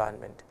academic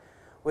environment.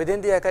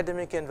 Within the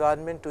academic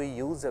environment, we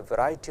use a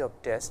variety of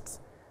tests,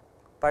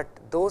 but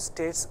those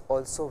tests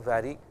also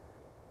vary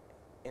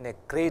in a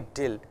great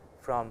deal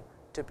from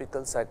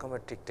typical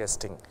psychometric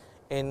testing.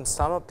 In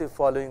some of the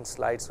following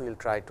slides, we will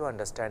try to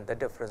understand the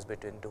difference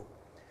between two.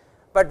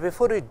 But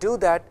before we do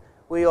that,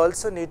 we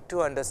also need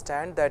to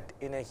understand that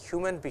in a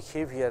human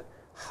behavior,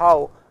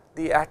 how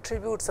the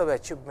attributes of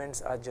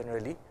achievements are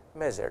generally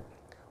measured.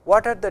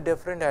 What are the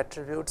different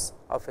attributes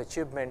of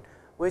achievement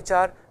which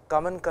are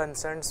common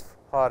concerns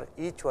for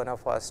each one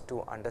of us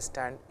to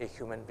understand a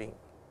human being?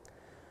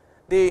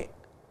 The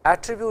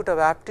attribute of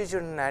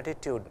aptitude and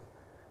attitude,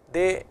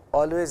 they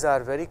always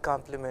are very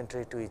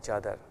complementary to each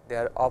other. They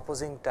are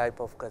opposing type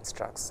of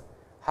constructs.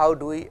 How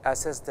do we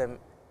assess them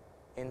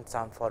in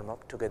some form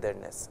of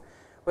togetherness?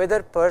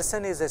 Whether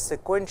person is a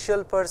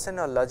sequential person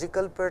or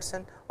logical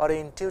person, or an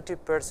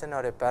intuitive person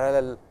or a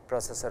parallel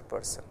processor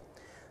person.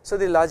 So,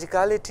 the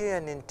logicality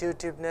and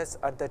intuitiveness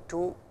are the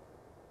two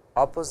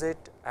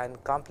opposite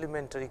and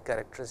complementary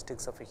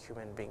characteristics of a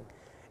human being.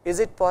 Is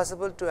it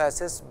possible to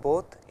assess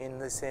both in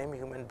the same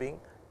human being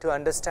to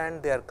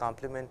understand their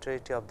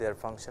complementarity of their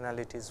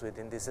functionalities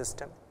within the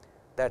system?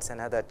 That is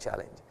another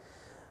challenge.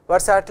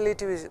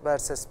 Versatility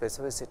versus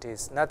specificity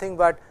is nothing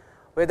but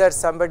whether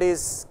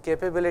somebody's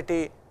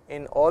capability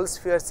in all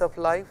spheres of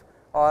life,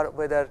 or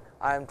whether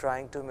I am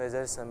trying to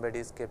measure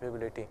somebody's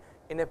capability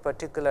in a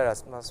particular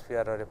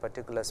atmosphere or a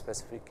particular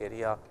specific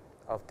area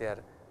of their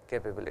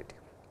capability.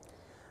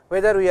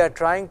 Whether we are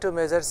trying to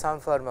measure some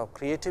form of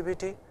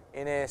creativity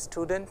in a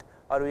student,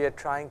 or we are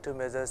trying to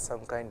measure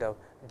some kind of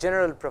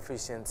general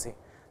proficiency.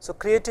 So,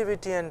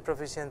 creativity and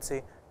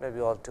proficiency may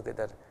be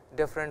altogether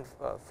different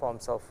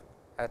forms of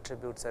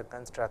attributes or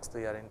constructs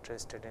we are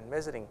interested in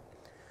measuring.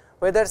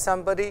 Whether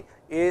somebody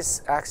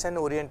is action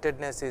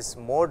orientedness is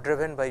more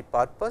driven by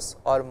purpose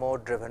or more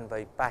driven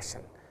by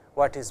passion,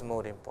 what is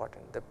more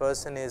important? The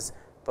person is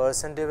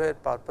person driven,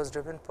 purpose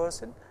driven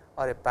person,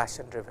 or a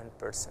passion driven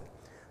person.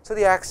 So,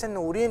 the action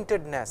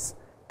orientedness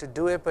to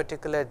do a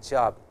particular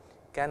job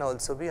can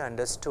also be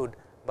understood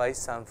by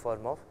some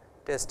form of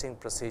testing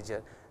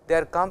procedure. They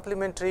are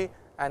complementary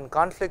and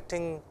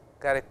conflicting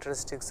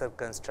characteristics or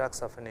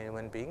constructs of an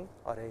human being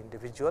or an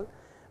individual,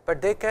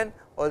 but they can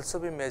also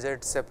be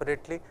measured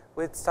separately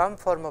with some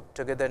form of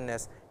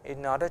togetherness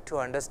in order to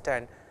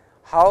understand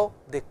how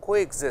they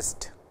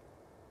coexist,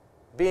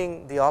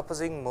 being the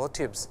opposing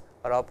motives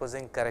or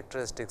opposing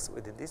characteristics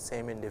within the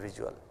same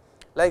individual.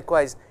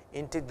 Likewise,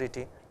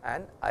 integrity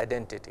and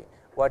identity.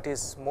 What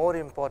is more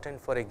important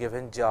for a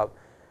given job?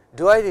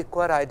 Do I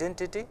require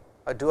identity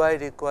or do I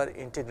require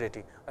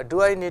integrity, or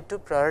do I need to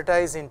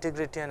prioritize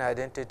integrity and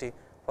identity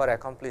for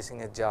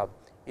accomplishing a job?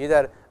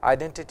 Either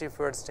identity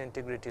first,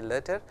 integrity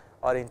later,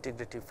 or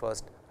integrity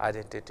first,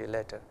 identity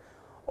later.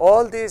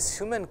 All these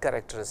human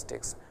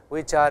characteristics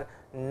which are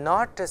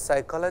not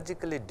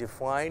psychologically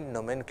defined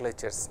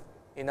nomenclatures,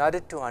 in order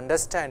to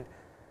understand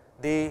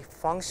the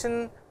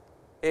function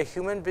a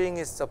human being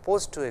is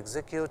supposed to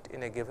execute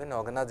in a given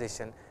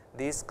organization,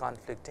 these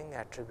conflicting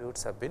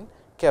attributes have been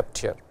kept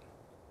here.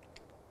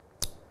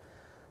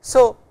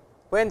 So,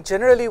 when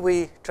generally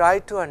we try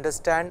to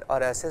understand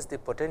or assess the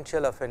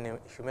potential of a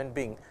human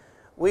being,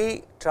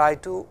 we try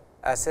to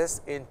assess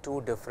in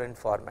two different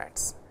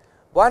formats.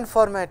 One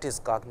format is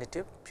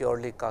cognitive,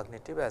 purely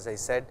cognitive. As I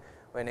said,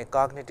 when a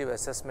cognitive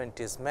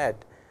assessment is made,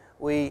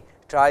 we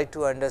try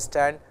to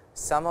understand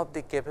some of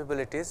the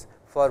capabilities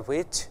for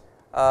which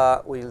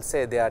we will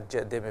say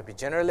they may be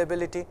general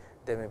ability,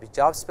 they may be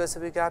job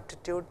specific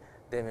aptitude,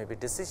 they may be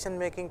decision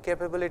making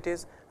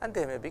capabilities, and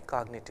they may be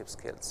cognitive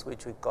skills,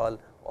 which we call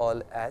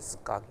all as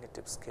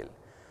cognitive skill.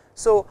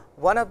 So,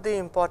 one of the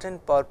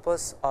important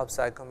purpose of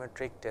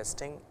psychometric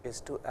testing is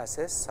to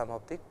assess some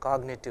of the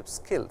cognitive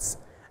skills,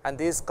 and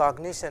this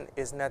cognition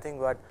is nothing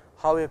but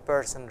how a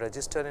person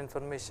register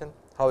information,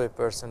 how a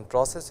person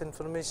process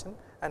information,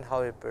 and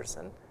how a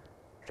person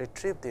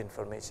retrieve the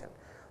information.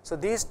 So,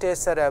 these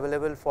tests are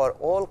available for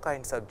all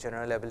kinds of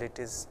general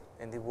abilities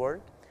in the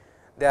world.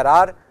 There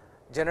are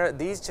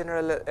these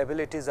general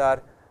abilities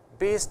are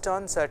based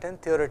on certain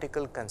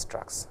theoretical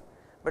constructs,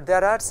 but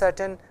there are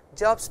certain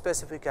job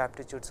specific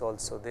aptitudes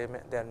also.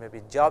 There may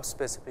be job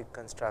specific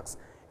constructs.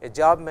 A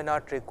job may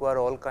not require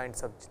all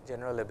kinds of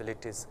general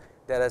abilities.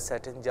 There are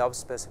certain job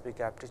specific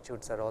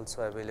aptitudes are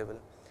also available.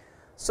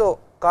 So,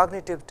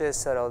 cognitive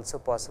tests are also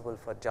possible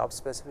for job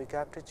specific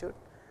aptitude,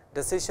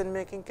 decision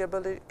making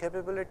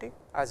capability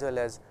as well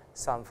as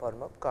some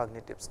form of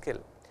cognitive skill.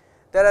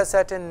 There are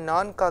certain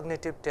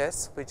non-cognitive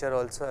tests which are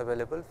also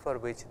available, for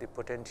which the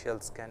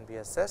potentials can be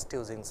assessed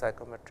using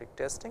psychometric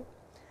testing.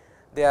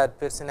 They are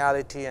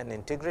personality and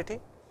integrity,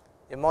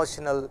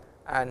 emotional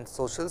and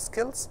social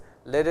skills,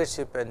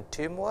 leadership and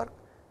teamwork,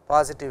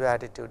 positive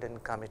attitude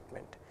and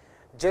commitment.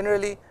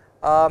 Generally,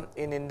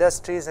 in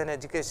industries and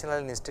educational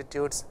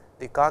institutes,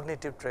 the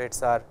cognitive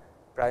traits are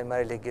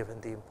primarily given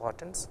the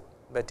importance,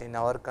 but in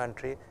our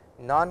country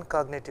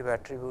non-cognitive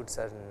attributes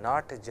are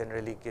not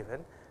generally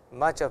given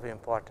much of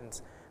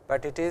importance,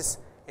 but it is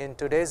in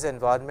today's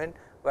environment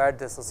where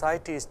the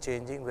society is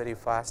changing very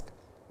fast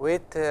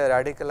with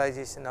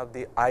radicalization of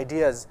the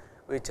ideas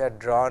which are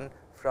drawn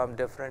from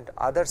different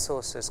other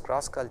sources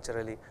cross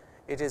culturally.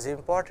 It is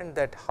important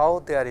that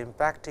how they are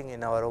impacting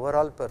in our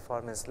overall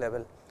performance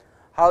level,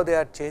 how they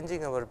are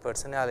changing our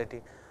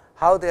personality,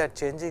 how they are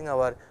changing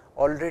our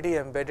already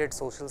embedded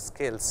social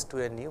skills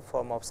to a new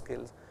form of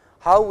skills,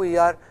 how we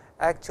are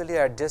actually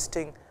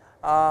adjusting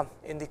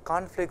in the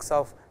conflicts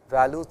of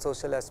value,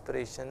 social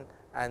aspiration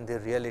and the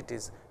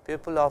realities.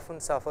 People often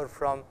suffer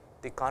from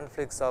the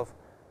conflicts of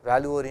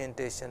value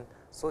orientation,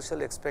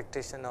 social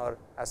expectation or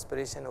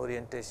aspiration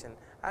orientation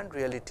and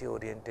reality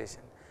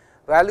orientation.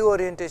 Value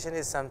orientation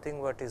is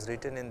something what is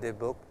written in the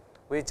book,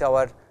 which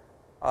our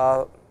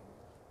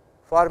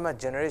former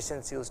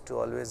generations used to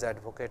always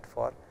advocate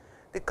for.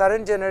 The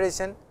current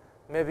generation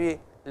may be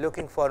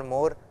looking for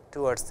more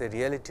towards the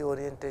reality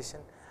orientation,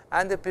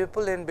 and the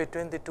people in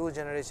between the two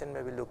generations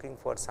may be looking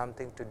for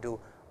something to do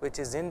which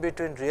is in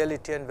between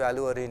reality and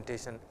value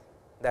orientation,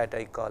 that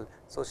I call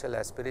social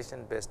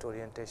aspiration based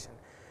orientation.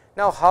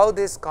 Now, how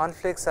these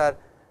conflicts are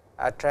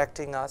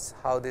attracting us,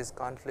 how these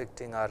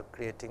conflicting are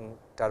creating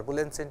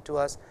turbulence into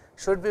us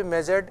should be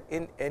measured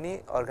in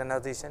any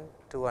organization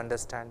to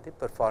understand the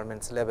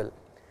performance level.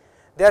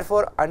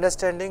 Therefore,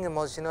 understanding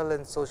emotional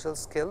and social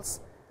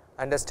skills,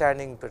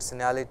 understanding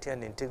personality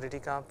and integrity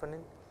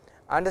component,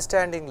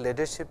 understanding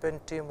leadership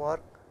and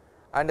teamwork,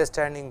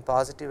 understanding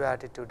positive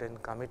attitude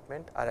and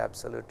commitment are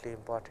absolutely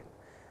important.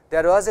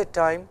 There was a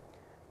time,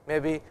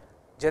 maybe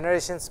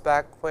generations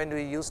back, when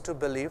we used to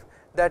believe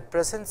that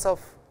presence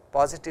of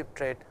positive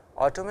trait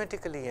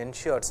automatically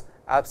ensures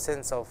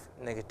absence of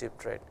negative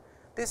trait.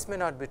 This may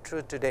not be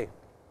true today.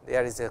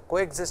 There is a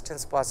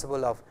coexistence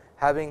possible of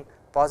having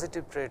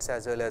positive traits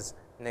as well as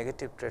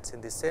negative traits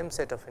in the same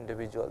set of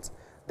individuals.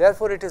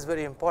 Therefore, it is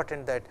very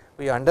important that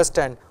we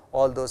understand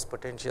all those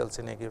potentials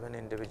in a given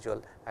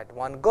individual at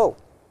one go.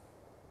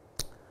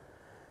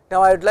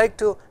 Now, I would like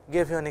to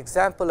give you an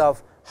example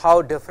of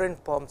how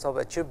different forms of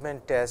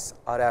achievement tests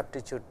or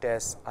aptitude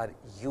tests are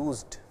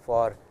used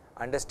for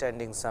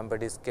understanding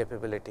somebody's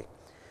capability.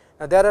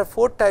 Now, there are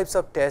 4 types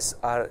of tests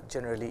are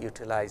generally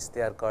utilized.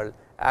 They are called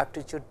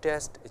aptitude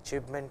test,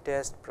 achievement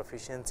test,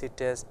 proficiency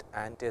test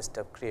and test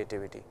of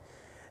creativity.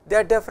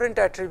 There are different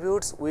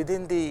attributes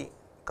within the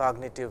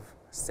cognitive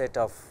set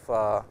of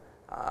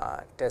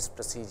test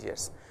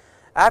procedures.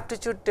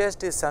 Aptitude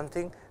test is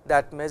something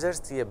that measures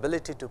the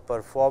ability to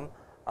perform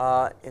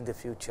in the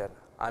future.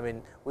 I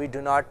mean, we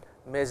do not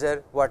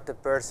measure what the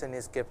person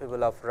is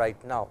capable of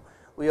right now.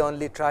 We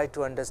only try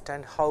to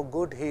understand how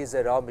good he is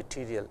a raw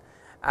material,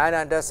 and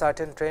under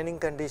certain training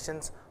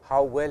conditions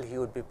how well he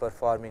would be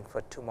performing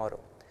for tomorrow.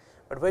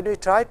 But when we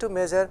try to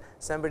measure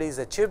somebody's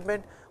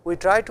achievement, we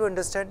try to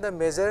understand the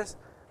measures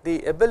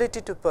the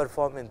ability to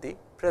perform in the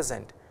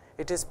present.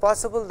 It is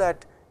possible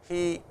that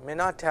he may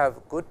not have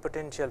good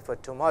potential for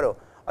tomorrow,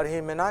 or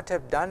he may not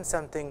have done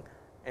something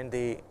in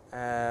the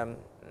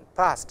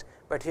past,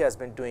 but he has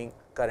been doing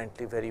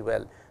currently very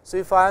well. So,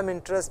 if I am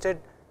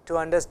interested to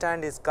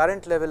understand his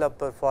current level of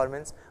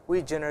performance,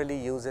 we generally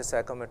use a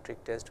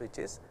psychometric test which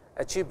is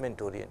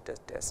achievement oriented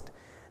test.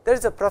 There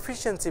is a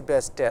proficiency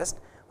based test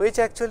which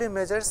actually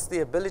measures the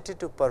ability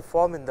to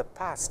perform in the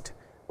past,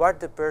 what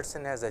the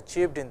person has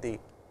achieved in the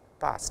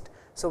past.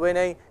 So, when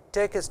I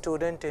take a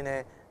student in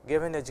a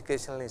given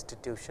educational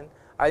institution,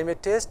 I may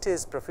test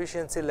his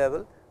proficiency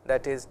level,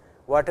 that is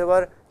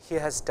whatever he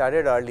has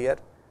studied earlier,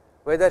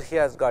 whether he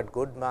has got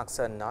good marks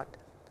or not,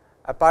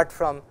 apart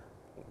from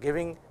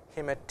giving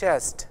him a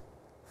test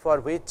for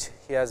which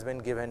he has been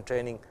given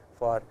training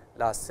for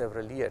last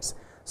several years.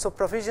 So,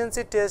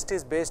 proficiency test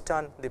is based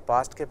on the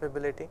past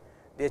capability,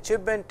 the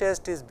achievement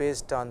test is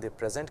based on the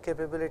present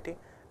capability,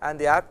 and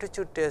the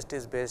aptitude test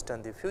is based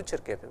on the future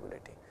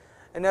capability.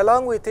 And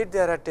along with it,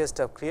 there are tests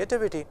of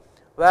creativity,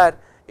 where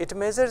it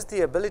measures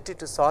the ability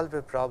to solve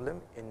a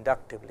problem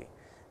inductively.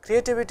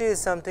 Creativity is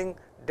something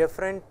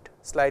different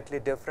slightly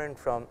different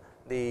from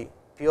the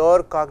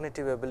pure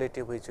cognitive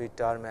ability which we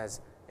term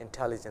as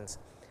intelligence.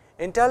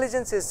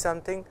 Intelligence is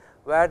something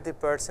where the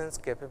person's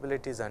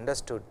capability is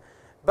understood,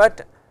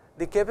 but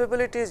the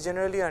capability is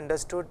generally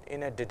understood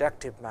in a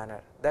deductive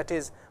manner. That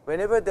is,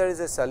 whenever there is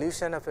a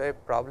solution of a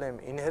problem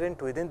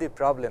inherent within the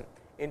problem,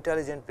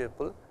 intelligent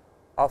people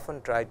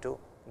often try to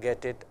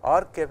get it or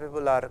are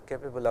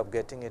capable of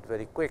getting it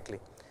very quickly.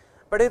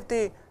 But if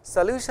the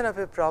solution of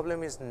a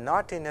problem is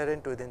not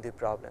inherent within the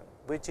problem,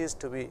 which is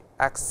to be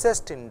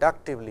accessed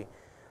inductively,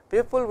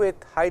 people with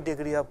high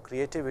degree of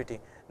creativity,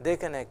 they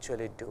can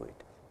actually do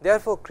it.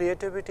 Therefore,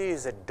 creativity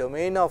is a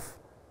domain of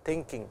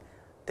thinking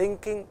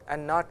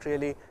and not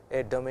really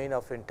a domain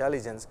of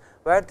intelligence,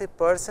 where the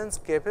person's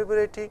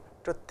capability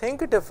to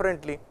think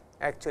differently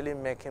actually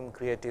make him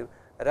creative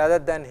rather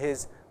than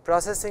his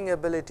processing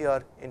ability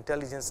or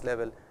intelligence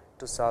level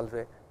to solve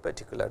a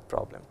particular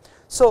problem.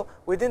 So,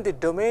 within the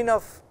domain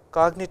of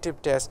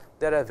cognitive tests,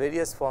 there are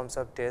various forms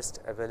of tests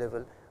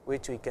available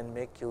which we can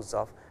make use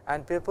of,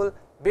 and people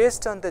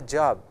based on the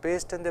job,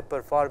 based on the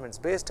performance,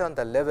 based on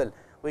the level,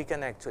 we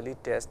can actually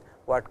test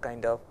what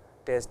kind of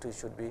test we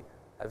should be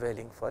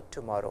availing for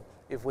tomorrow.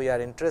 If we are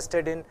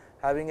interested in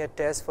having a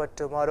test for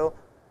tomorrow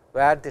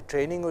where the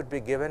training would be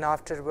given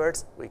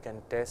afterwards, we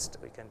can test,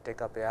 we can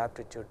take up a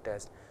aptitude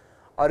test.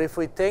 Or if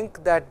we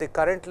think that the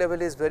current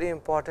level is very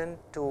important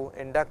to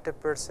induct a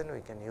person,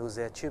 we can use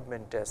the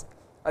achievement test.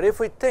 Or if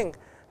we think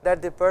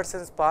that the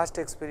person's past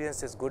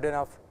experience is good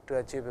enough to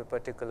achieve a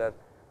particular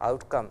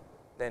outcome,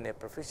 then a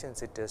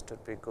proficiency test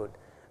would be good.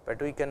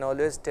 But we can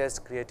always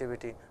test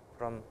creativity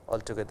from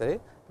altogether a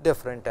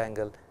different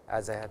angle,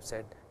 as I have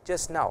said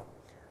just now.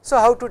 So,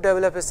 how to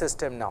develop a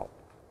system now?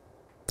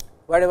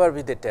 Whatever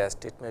be the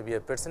test, it may be a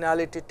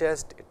personality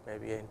test, it may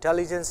be an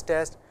intelligence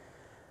test.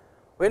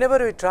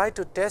 Whenever we try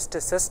to test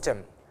a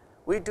system,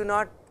 we do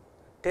not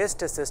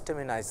test a system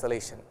in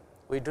isolation.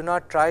 We do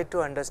not try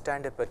to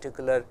understand a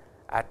particular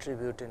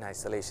attribute in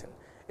isolation.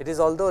 It is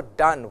although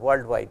done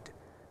worldwide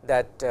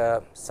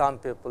that some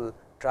people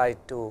try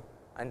to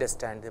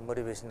understand the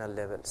motivational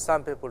level,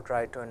 some people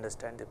try to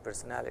understand the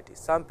personality,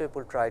 some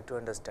people try to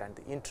understand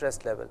the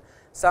interest level,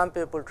 some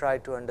people try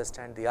to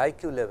understand the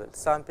IQ level,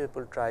 some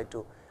people try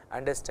to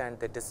understand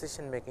the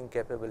decision making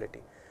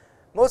capability.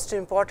 Most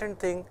important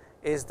thing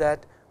is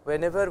that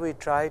whenever we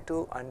try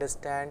to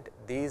understand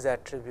these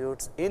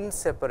attributes in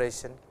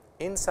separation,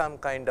 in some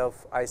kind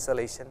of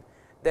isolation,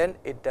 then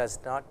it does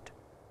not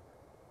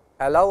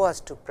allow us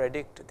to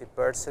predict the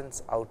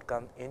person's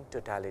outcome in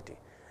totality.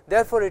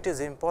 Therefore, it is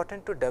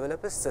important to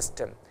develop a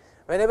system.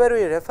 Whenever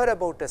we refer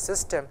about a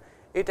system,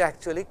 it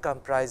actually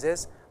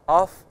comprises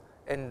of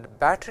a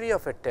battery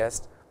of a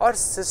test or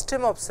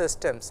system of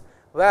systems,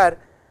 where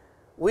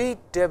we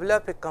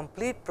develop a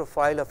complete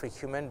profile of a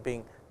human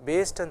being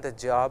based on the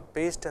job,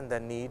 based on the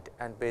need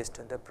and based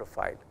on the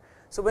profile.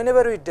 So,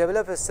 whenever we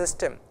develop a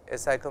system, a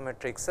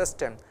psychometric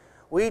system,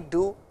 we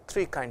do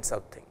three kinds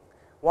of things.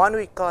 One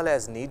we call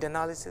as need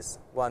analysis,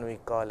 one we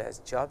call as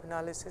job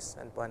analysis,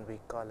 and one we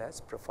call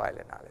as profile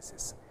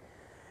analysis.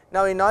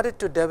 Now, in order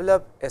to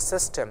develop a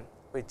system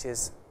which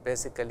is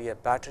basically a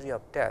battery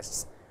of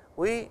tests,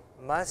 we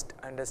must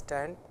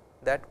understand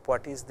that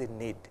what is the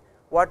need,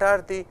 what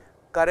are the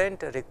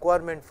current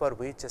requirement for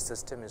which a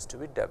system is to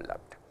be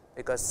developed,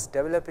 because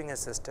developing a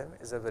system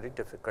is a very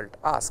difficult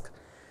ask.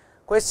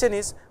 Question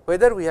is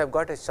whether we have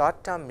got a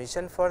short term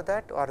mission for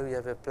that or we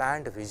have a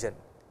planned vision.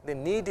 The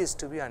need is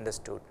to be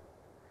understood.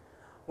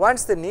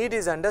 Once the need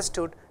is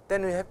understood,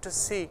 then we have to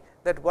see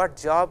that what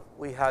job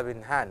we have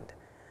in hand,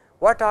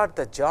 what are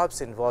the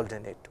jobs involved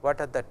in it, what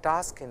are the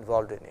tasks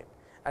involved in it,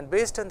 and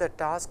based on the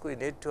task we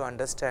need to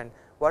understand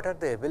what are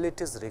the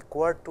abilities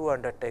required to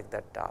undertake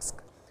that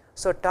task.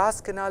 So,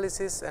 task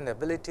analysis and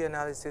ability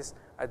analysis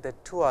are the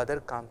two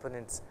other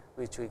components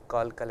which we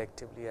call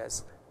collectively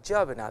as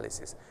job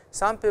analysis.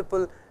 Some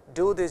people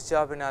do this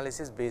job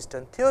analysis based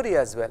on theory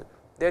as well.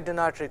 They do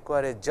not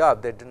require a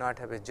job, they do not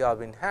have a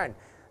job in hand.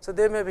 So,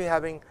 they may be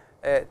having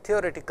a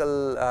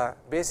theoretical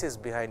basis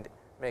behind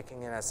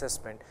making an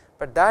assessment,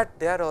 but that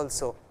there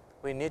also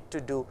we need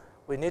to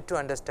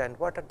understand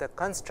what are the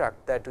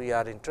construct that we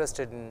are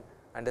interested in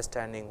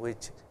understanding,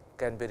 which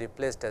can be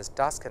replaced as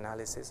task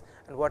analysis,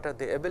 and what are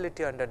the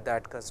ability under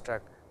that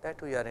construct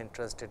that we are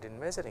interested in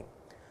measuring.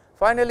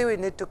 Finally, we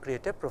need to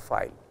create a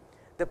profile.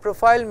 The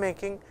profile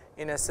making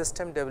in a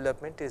system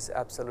development is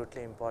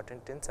absolutely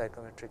important in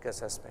psychometric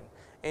assessment.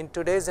 In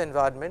today's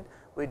environment,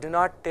 we do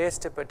not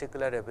test a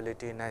particular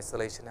ability in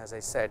isolation, as I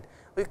said.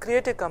 We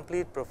create a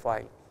complete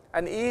profile,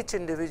 and each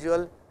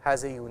individual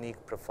has a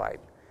unique profile.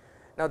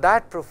 Now,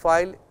 that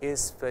profile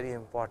is very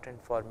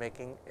important for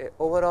making an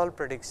overall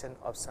prediction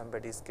of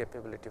somebody's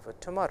capability for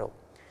tomorrow.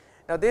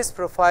 Now, this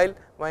profile,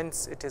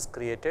 once it is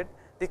created,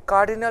 the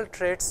cardinal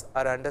traits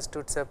are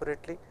understood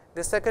separately,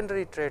 the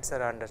secondary traits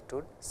are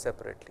understood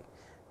separately.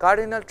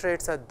 Cardinal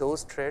traits are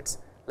those traits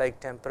like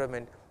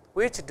temperament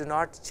which do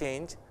not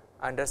change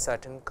under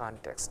certain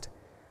context.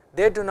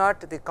 They do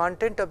not, the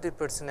content of the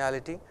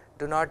personality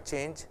do not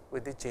change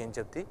with the change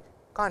of the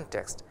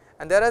context,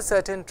 and there are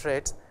certain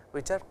traits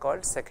which are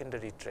called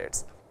secondary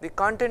traits. The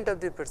content of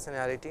the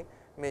personality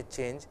may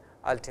change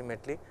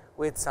ultimately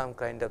with some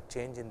kind of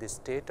change in the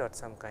state or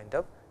some kind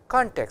of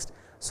context.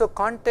 So,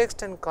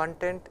 context and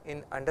content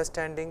in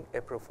understanding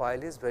a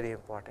profile is very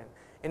important.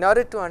 In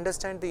order to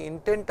understand the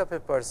intent of a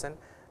person,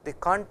 the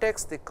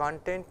context, the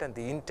content and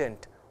the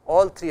intent,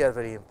 all three are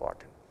very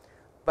important.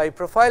 By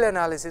profile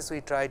analysis,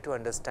 we try to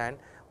understand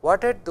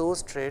what are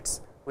those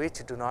traits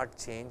which do not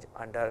change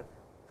under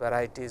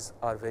varieties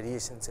or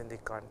variations in the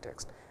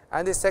context,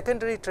 and the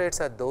secondary traits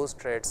are those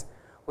traits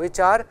which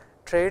are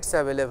traits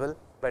available,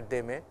 but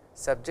they may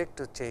subject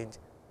to change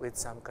with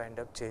some kind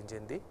of change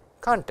in the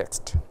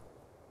context.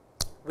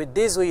 With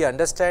this, we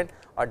understand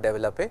or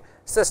develop a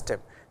system.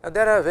 Now,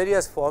 there are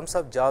various forms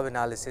of job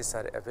analysis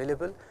are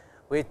available,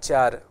 which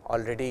are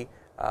already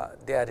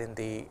they are in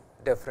the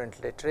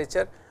different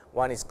literature.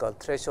 One is called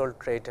threshold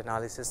trait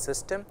analysis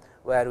system,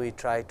 where we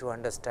try to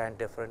understand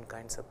different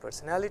kinds of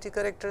personality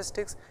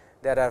characteristics.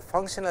 There are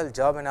functional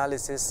job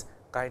analysis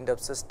kind of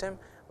system,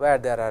 where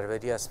there are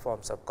various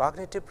forms of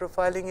cognitive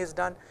profiling is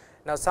done.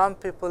 Now, some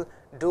people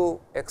do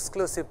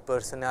exclusive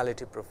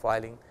personality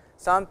profiling,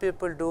 some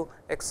people do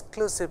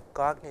exclusive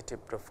cognitive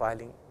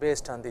profiling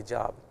based on the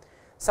job.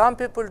 Some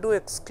people do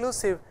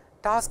exclusive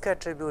task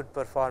attribute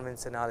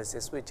performance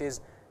analysis, which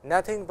is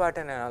nothing but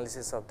an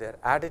analysis of their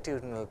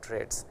attitudinal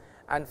traits.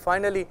 And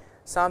finally,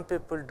 some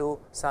people do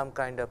some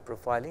kind of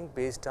profiling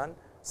based on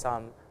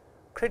some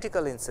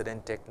critical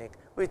incident technique,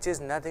 which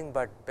is nothing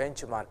but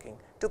benchmarking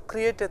to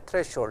create a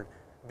threshold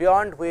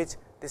beyond which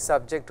the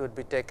subject would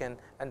be taken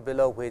and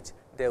below which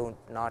they would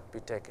not be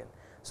taken.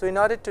 So, in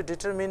order to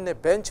determine a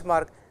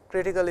benchmark,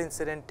 critical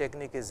incident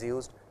technique is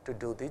used to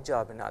do the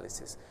job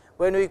analysis.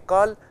 When we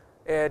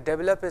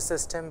develop a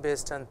system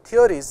based on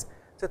theories,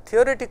 so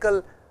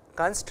theoretical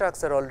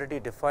constructs are already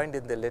defined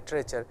in the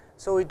literature.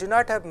 So, we do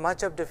not have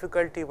much of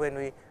difficulty when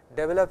we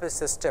develop a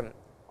system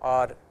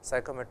or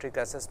psychometric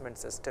assessment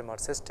system or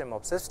system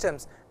of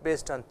systems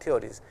based on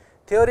theories.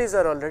 Theories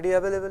are already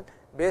available.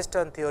 Based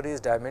on theories,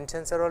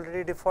 dimensions are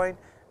already defined.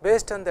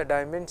 Based on the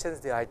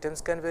dimensions, the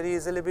items can very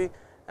easily be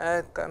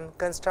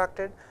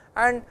constructed,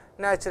 and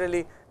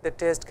naturally the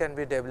test can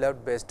be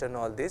developed based on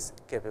all these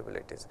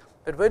capabilities.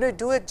 But when we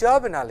do a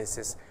job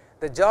analysis,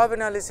 the job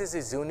analysis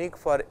is unique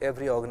for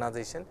every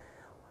organization,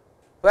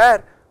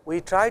 where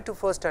we try to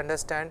first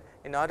understand,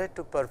 in order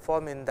to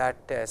perform in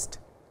that test,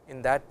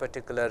 in that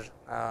particular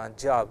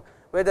job,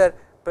 whether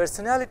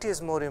personality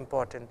is more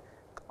important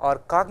or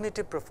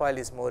cognitive profile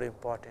is more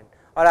important,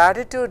 or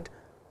attitude,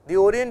 the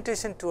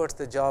orientation towards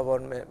the job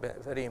are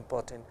very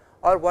important,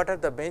 or what are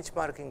the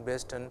benchmarking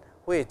based on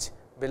which,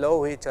 below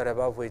which or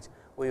above which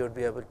we would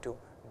be able to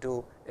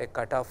do a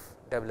cutoff,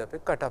 develop a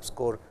cutoff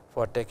score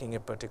for taking a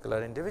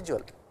particular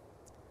individual.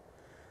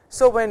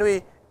 So, when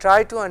we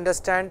try to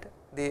understand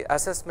the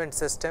assessment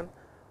system,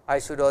 I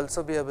should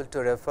also be able to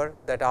refer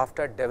that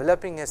after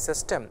developing a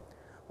system,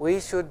 we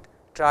should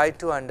try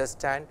to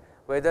understand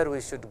whether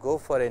we should go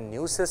for a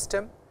new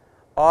system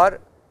or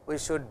we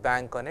should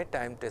bank on a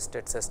time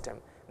tested system.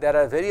 There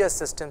are various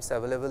systems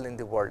available in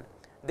the world.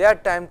 They are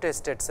time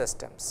tested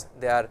systems,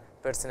 they are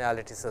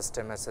personality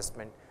system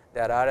assessment,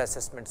 there are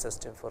assessment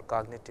system for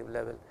cognitive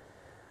level.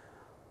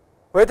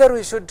 Whether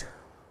we should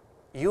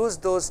use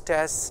those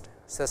test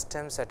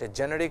systems at a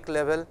generic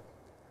level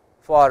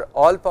for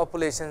all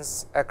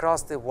populations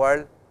across the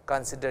world,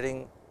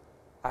 considering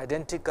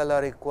identical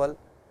or equal,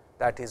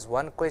 that is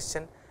one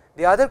question.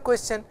 The other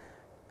question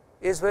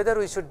is whether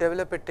we should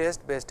develop a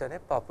test based on a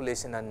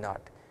population or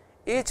not.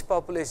 Each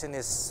population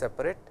is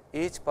separate,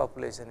 each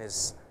population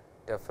is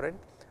different.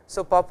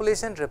 So,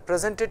 population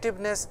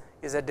representativeness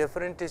is a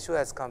different issue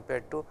as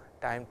compared to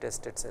time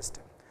tested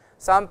system.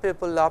 Some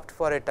people opt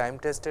for a time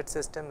tested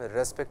system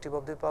irrespective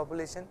of the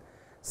population.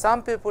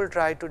 Some people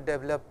try to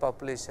develop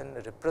population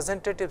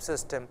representative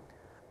system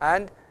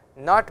and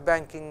not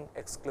banking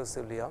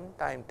exclusively on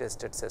time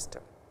tested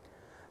system.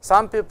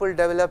 Some people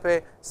develop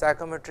a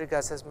psychometric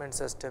assessment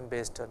system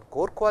based on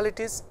core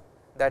qualities,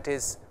 that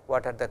is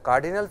what are the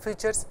cardinal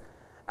features,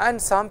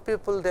 and some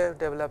people they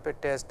develop a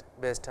test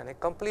based on a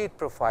complete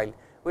profile,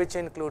 which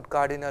include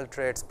cardinal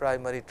traits,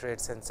 primary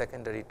traits and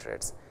secondary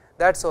traits.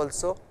 That is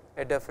also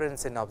a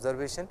difference in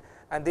observation,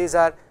 and these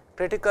are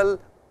critical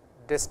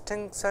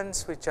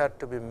distinctions which are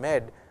to be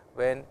made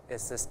when a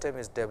system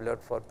is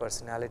developed for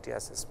personality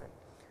assessment.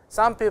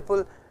 Some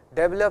people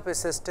develop a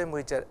system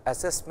which are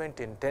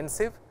assessment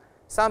intensive,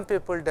 some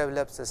people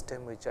develop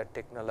system which are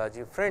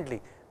technology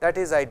friendly. That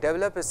is, I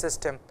develop a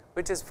system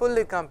which is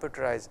fully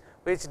computerized,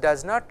 which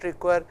does not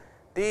require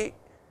the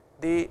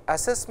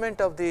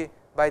assessment of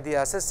by the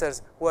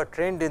assessors who are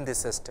trained in the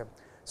system.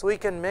 So, we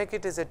can make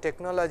it as a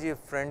technology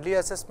friendly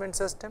assessment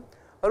system,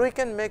 or we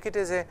can make it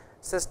as a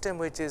system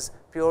which is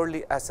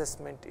purely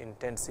assessment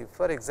intensive.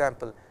 For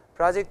example,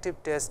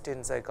 projective test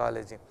in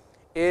psychology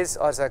is,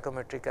 or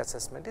psychometric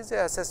assessment is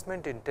a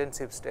assessment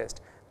intensive test.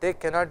 They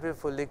cannot be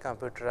fully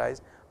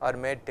computerized or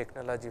made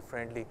technology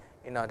friendly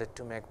in order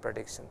to make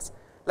predictions.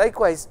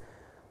 Likewise,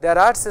 there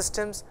are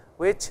systems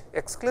which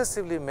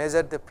exclusively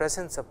measure the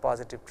presence of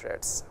positive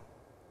traits.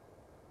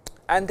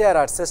 and there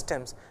are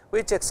systems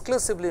which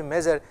exclusively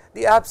measure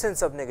the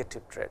absence of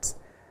negative traits.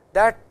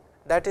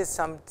 That is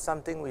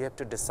something we have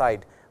to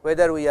decide,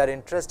 whether we are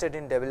interested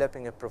in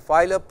developing a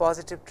profile of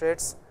positive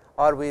traits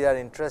or we are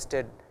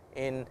interested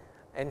in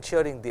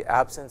ensuring the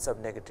absence of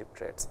negative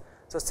traits.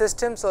 So,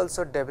 systems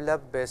also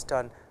develop based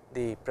on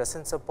the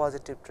presence of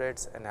positive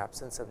traits and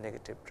absence of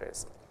negative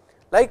traits.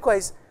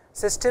 Likewise,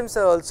 systems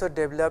are also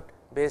developed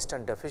based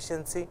on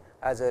deficiency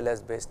as well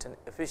as based on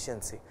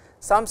efficiency.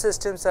 Some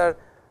systems are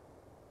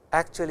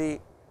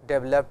actually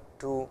developed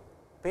to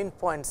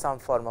pinpoint some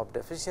form of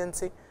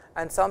deficiency,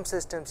 and some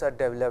systems are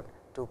developed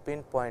to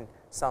pinpoint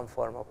some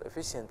form of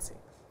efficiency.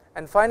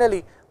 And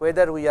finally,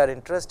 whether we are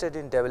interested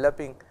in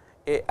developing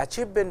a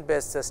achievement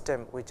based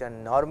system which are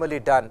normally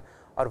done,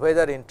 or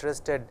whether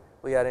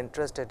we are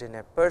interested in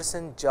a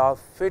person job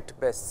fit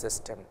based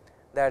system,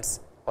 that is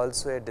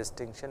also a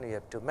distinction we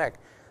have to make.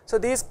 So,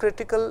 these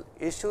critical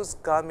issues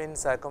come in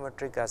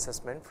psychometric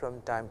assessment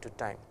from time to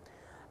time,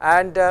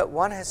 and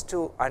one has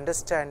to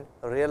understand,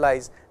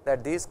 realize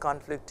that these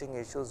conflicting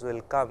issues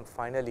will come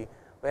finally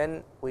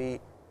when we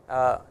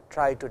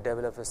try to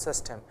develop a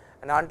system,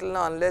 and until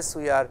and unless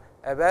we are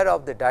aware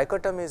of the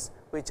dichotomies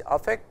which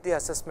affect the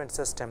assessment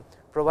system,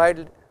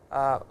 provided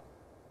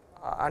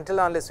until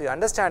and unless we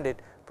understand it,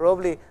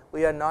 probably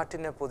we are not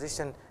in a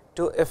position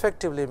to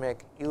effectively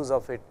make use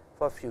of it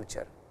for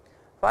future.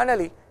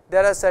 Finally,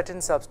 there are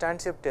certain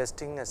substantive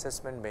testing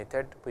assessment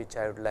method which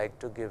I would like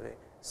to give a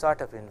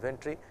sort of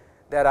inventory.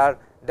 There are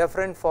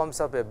different forms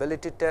of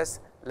ability tests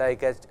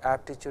like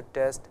aptitude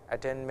test,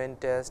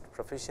 attainment test,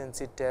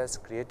 proficiency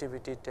test,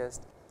 creativity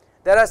test.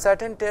 There are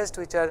certain tests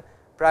which are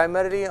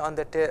primarily on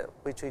the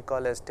which we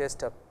call as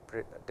test of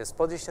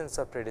dispositions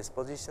or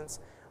predispositions,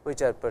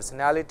 which are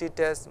personality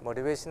tests,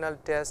 motivational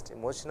test,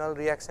 emotional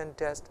reaction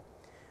test.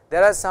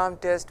 There are some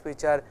tests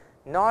which are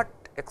not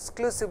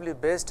exclusively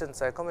based on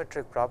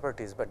psychometric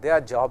properties, but they are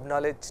job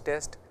knowledge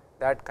test.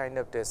 That kind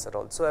of tests are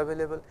also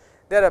available.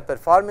 There are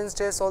performance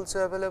tests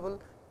also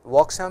available,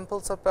 work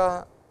samples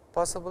are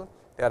possible.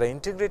 There are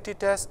integrity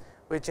tests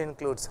which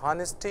includes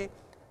honesty,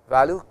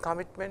 value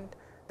commitment.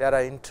 There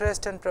are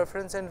interest and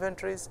preference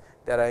inventories.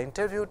 There are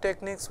interview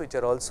techniques which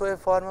are also a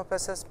form of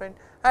assessment,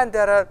 and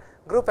there are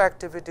group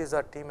activities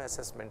or team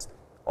assessments.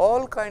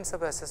 All kinds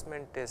of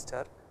assessment tests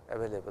are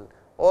available.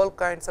 All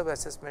kinds of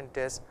assessment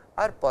tests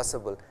are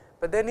possible,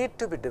 but they need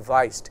to be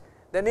devised,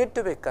 they need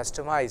to be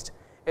customized.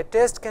 A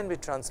test can be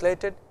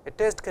translated, a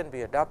test can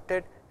be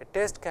adapted, a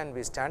test can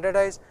be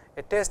standardized,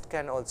 a test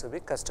can also be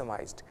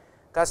customized.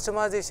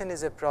 Customization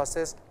is a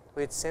process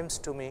which seems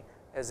to me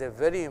as a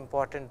very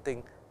important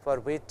thing, for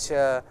which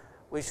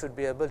we should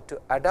be able to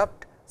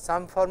adapt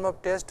some form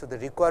of test to the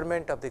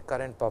requirement of the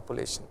current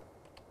population.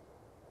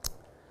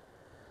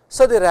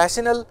 So, the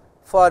rationale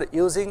for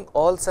using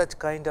all such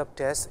kind of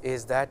tests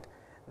is that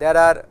there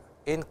are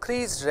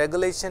increased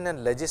regulation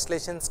and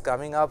legislations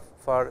coming up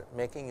for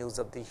making use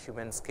of the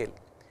human skill.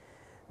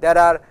 There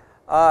are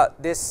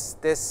this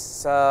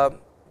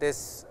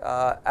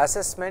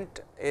assessment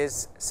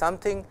is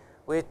something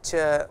which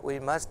we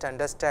must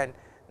understand,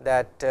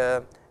 that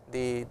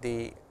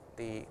the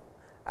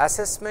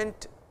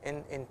assessment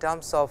in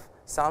terms of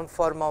some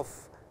form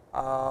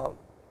of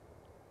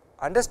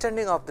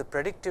understanding of the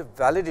predictive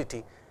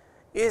validity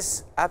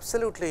is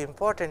absolutely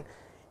important.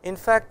 In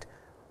fact,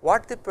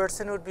 what the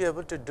person would be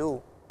able to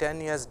do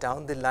 10 years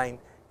down the line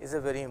is a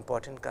very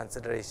important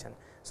consideration.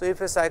 So, if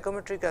a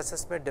psychometric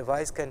assessment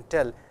device can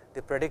tell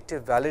the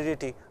predictive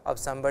validity of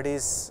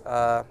somebody's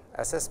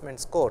assessment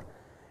score,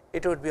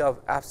 it would be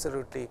of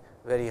absolutely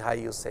very high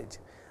usage.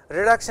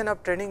 Reduction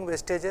of training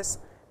wastages,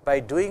 by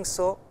doing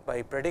so,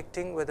 by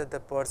predicting whether the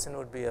person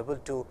would be able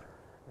to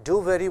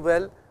do very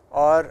well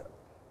or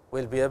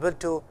will be able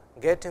to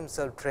get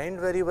himself trained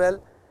very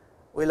well,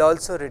 will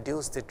also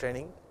reduce the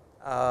training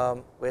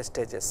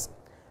wastages.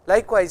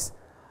 Likewise,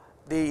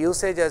 the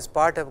usage as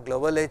part of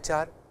global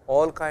HR,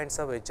 all kinds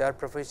of HR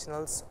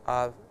professionals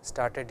have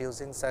started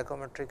using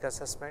psychometric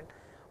assessment,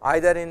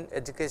 either in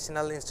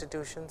educational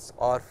institutions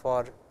or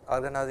for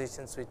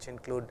organizations which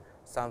include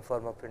some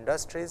form of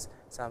industries,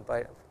 some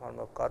form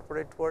of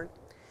corporate world.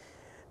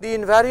 The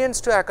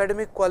invariance to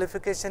academic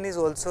qualification is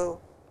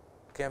also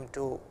came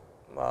to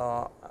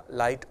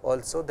light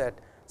also, that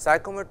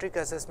psychometric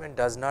assessment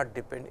does not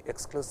depend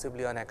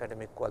exclusively on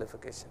academic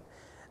qualification.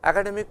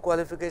 Academic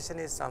qualification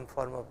is some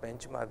form of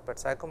benchmark, but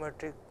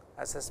psychometric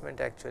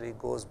assessment actually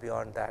goes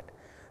beyond that.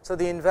 So,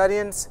 the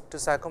invariance to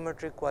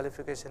psychometric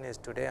qualification is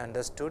today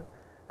understood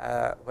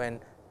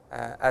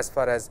as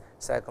far as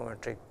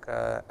psychometric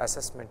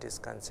assessment is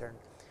concerned.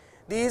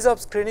 The ease of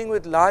screening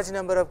with large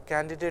number of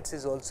candidates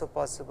is also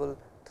possible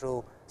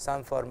through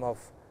some form of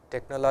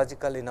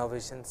technological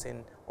innovations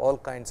in all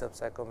kinds of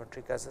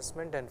psychometric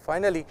assessment. And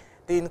finally,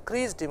 the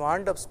increased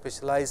demand of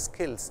specialized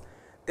skills.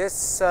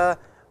 This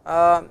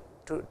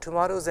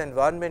tomorrow's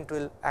environment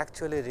will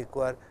actually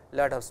require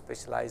lot of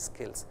specialized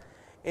skills.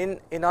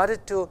 In order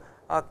to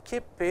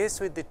keep pace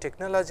with the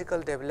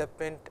technological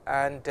development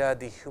and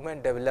the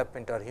human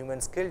development or human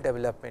skill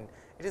development,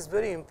 it is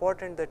very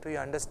important that we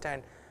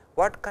understand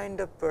what kind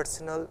of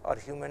personal or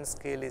human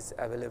skill is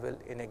available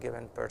in a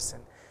given person.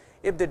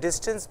 If the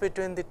distance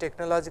between the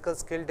technological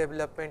skill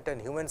development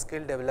and human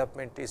skill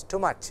development is too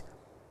much,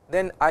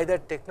 then either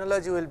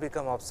technology will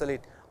become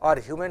obsolete or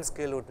human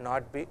skill would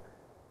not be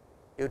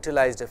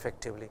utilized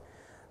effectively.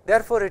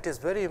 Therefore, it is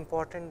very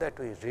important that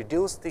we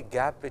reduce the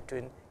gap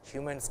between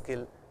human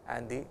skill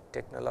and the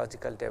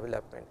technological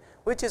development,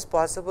 which is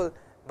possible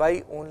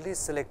by only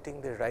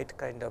selecting the right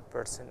kind of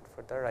person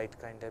for the right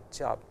kind of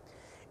job.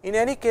 In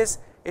any case,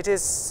 it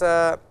is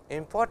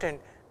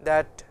important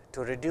that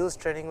to reduce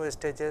training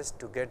wastages,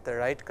 to get the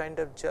right kind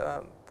of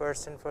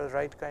person for the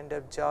right kind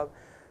of job,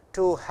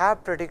 to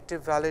have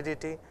predictive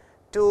validity,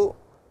 to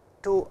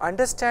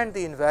understand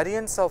the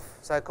invariance of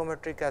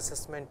psychometric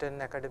assessment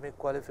and academic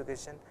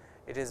qualification,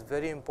 it is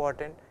very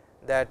important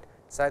that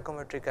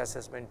psychometric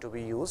assessment to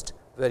be used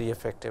very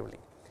effectively.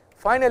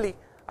 Finally,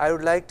 I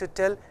would like to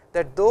tell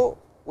that though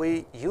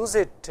we use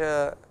it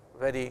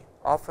very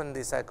often,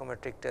 the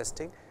psychometric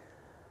testing,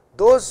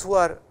 those who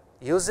are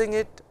using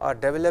it or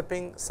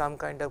developing some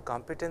kind of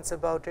competence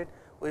about it,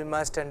 we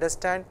must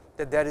understand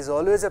that there is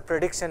always a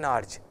prediction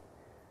urge,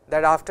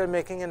 that after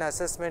making an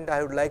assessment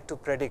I would like to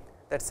predict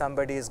that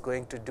somebody is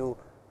going to do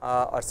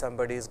or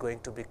somebody is going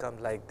to become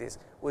like this.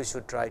 We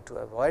should try to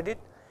avoid it.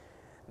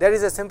 There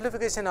is a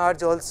simplification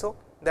urge also,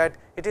 that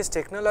it is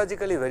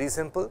technologically very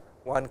simple,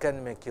 one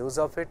can make use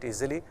of it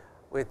easily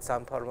with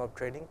some form of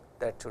training,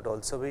 that should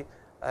also be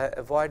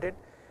avoided.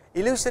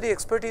 Illusory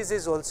expertise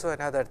is also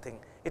another thing.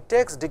 It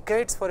takes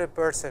decades for a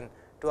person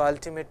to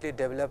ultimately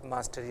develop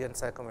mastery in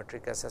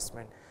psychometric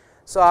assessment.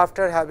 So,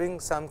 after having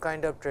some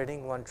kind of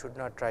training, one should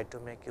not try to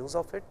make use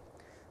of it.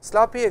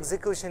 Sloppy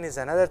execution is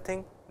another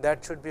thing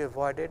that should be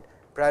avoided,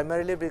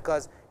 primarily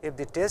because if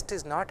the test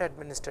is not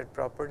administered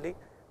properly,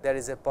 there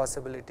is a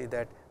possibility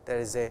that there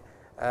is a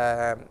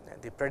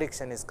the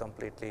prediction is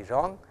completely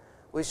wrong.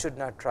 We should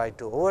not try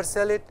to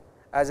oversell it,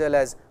 as well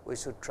as we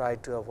should try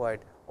to avoid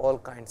all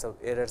kinds of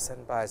errors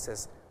and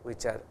biases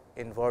which are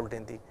involved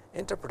in the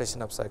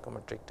interpretation of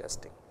psychometric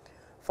testing.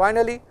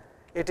 Finally,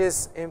 it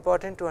is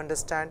important to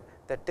understand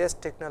that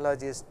test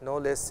technology is no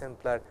less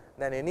simpler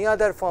than any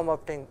other form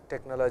of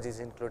technologies,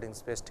 including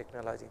space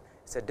technology.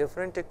 It is a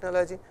different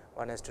technology,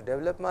 one has to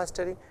develop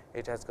mastery,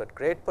 it has got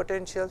great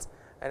potentials,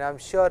 and I am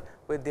sure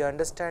with the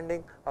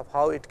understanding of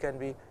how it can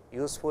be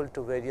useful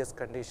to various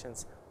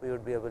conditions, we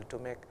would be able to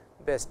make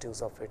best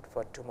use of it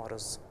for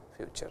tomorrow's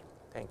future.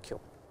 Thank you.